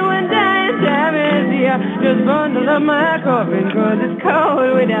dying, when dying time is here, just bundle up my coffin, 'cause it's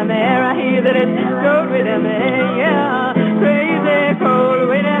cold way down there. I hear that it's cold way down there, yeah, crazy cold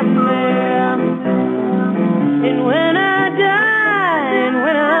way down there. And when I die, and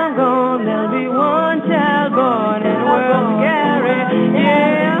when I'm gone, there'll be one child born, and world scary,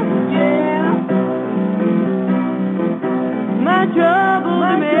 yeah. My troubles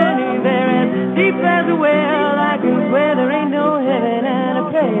are many, they're as deep as a well. I can swear there ain't no heaven, and I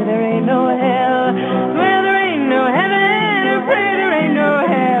pray there ain't no hell. Swear there ain't no heaven, and I pray there ain't no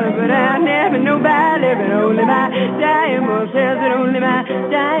hell. But I never know by living, only my dying will tell it, only my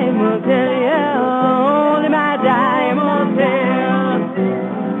dying will tell you, only my dying will tell.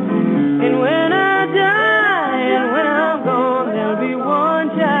 And when I die, and when I'm gone, there'll be one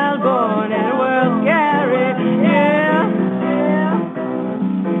child born, and the world's scary, yeah.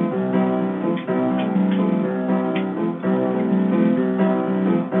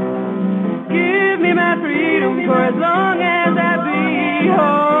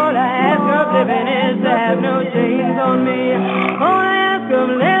 living is to have no chains on me. All I ask of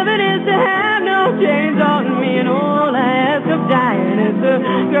living is to have no chains on me. And all I ask of dying is to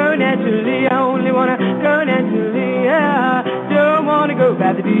go naturally. I only wanna go naturally, yeah. Don't wanna go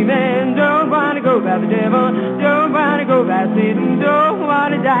by the demon, don't wanna go by the devil, don't wanna go by Satan, don't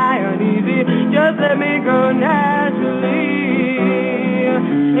wanna die uneasy. Just let me go naturally.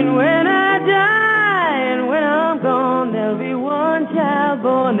 And when I die and when I'm gone, there'll be one child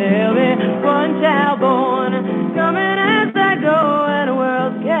born, there'll be one child born, coming as I go, and the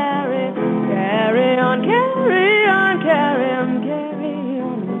world's carry on, carry on, carry on, carry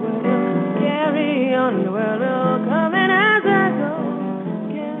on, the world will carry on, the world will coming as I go,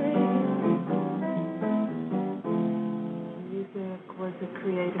 carry on. Music was a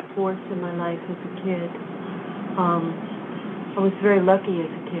creative force in my life as a kid. I was very lucky as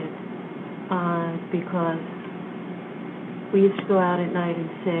a kid because we used to go out at night and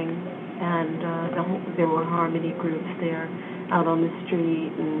sing, and there were harmony groups there out on the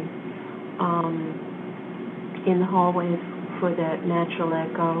street and in the hallways for that natural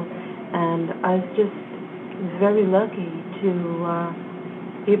echo. And I was just very lucky to,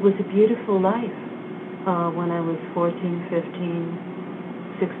 it was a beautiful life when I was 14, 15,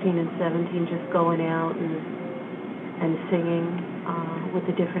 16, and 17, just going out and singing with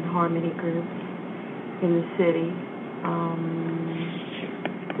the different harmony groups in the city.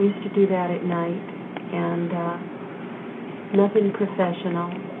 We used to do that at night, and nothing professional,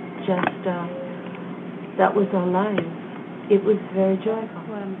 just that was our life. It was very joyful. That's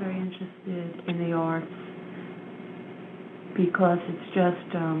why I'm very interested in the arts, because it's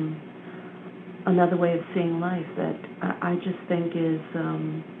just another way of seeing life that I just think is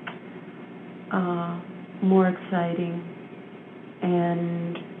more exciting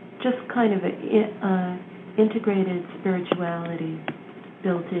and just kind of integrated spirituality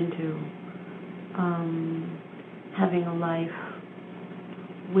built into having a life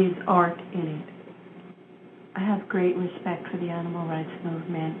with art in it. I have great respect for the animal rights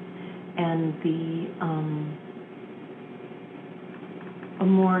movement and a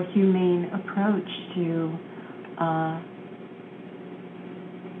more humane approach to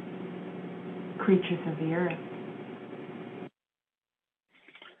creatures of the earth.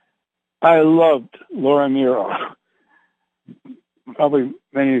 I loved Laura Miro. Probably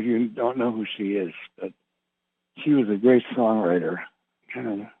many of you don't know who she is, but she was a great songwriter.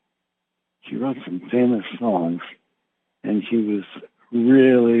 She wrote some famous songs, and she was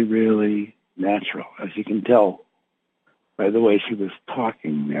really, really natural, as you can tell by the way she was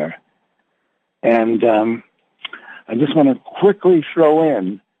talking there. And I just want to quickly throw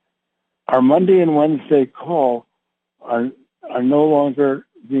in, our Monday and Wednesday call are no longer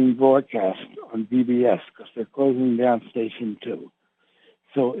being broadcast on BBS because they're closing down Station 2.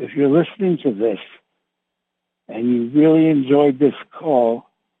 So if you're listening to this and you really enjoyed this call,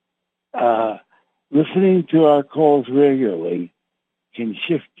 listening to our calls regularly can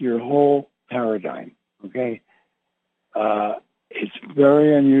shift your whole paradigm, okay? It's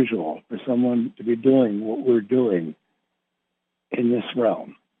very unusual for someone to be doing what we're doing in this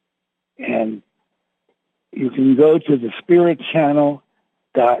realm. And you can go to the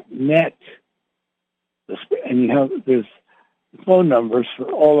spiritchannel.net, and there's phone numbers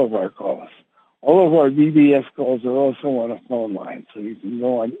for all of our calls. All of our BBS calls are also on a phone line, so you can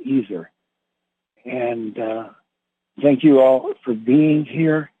go on either. And thank you all for being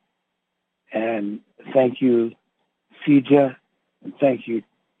here. And thank you, Sija. And thank you,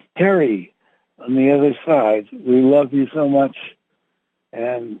 Terry, on the other side. We love you so much.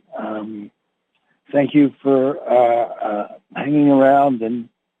 And thank you for hanging around and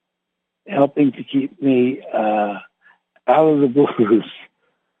helping to keep me out of the blues.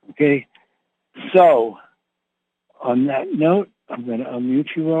 Okay? So, on that note, I'm going to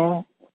unmute you all,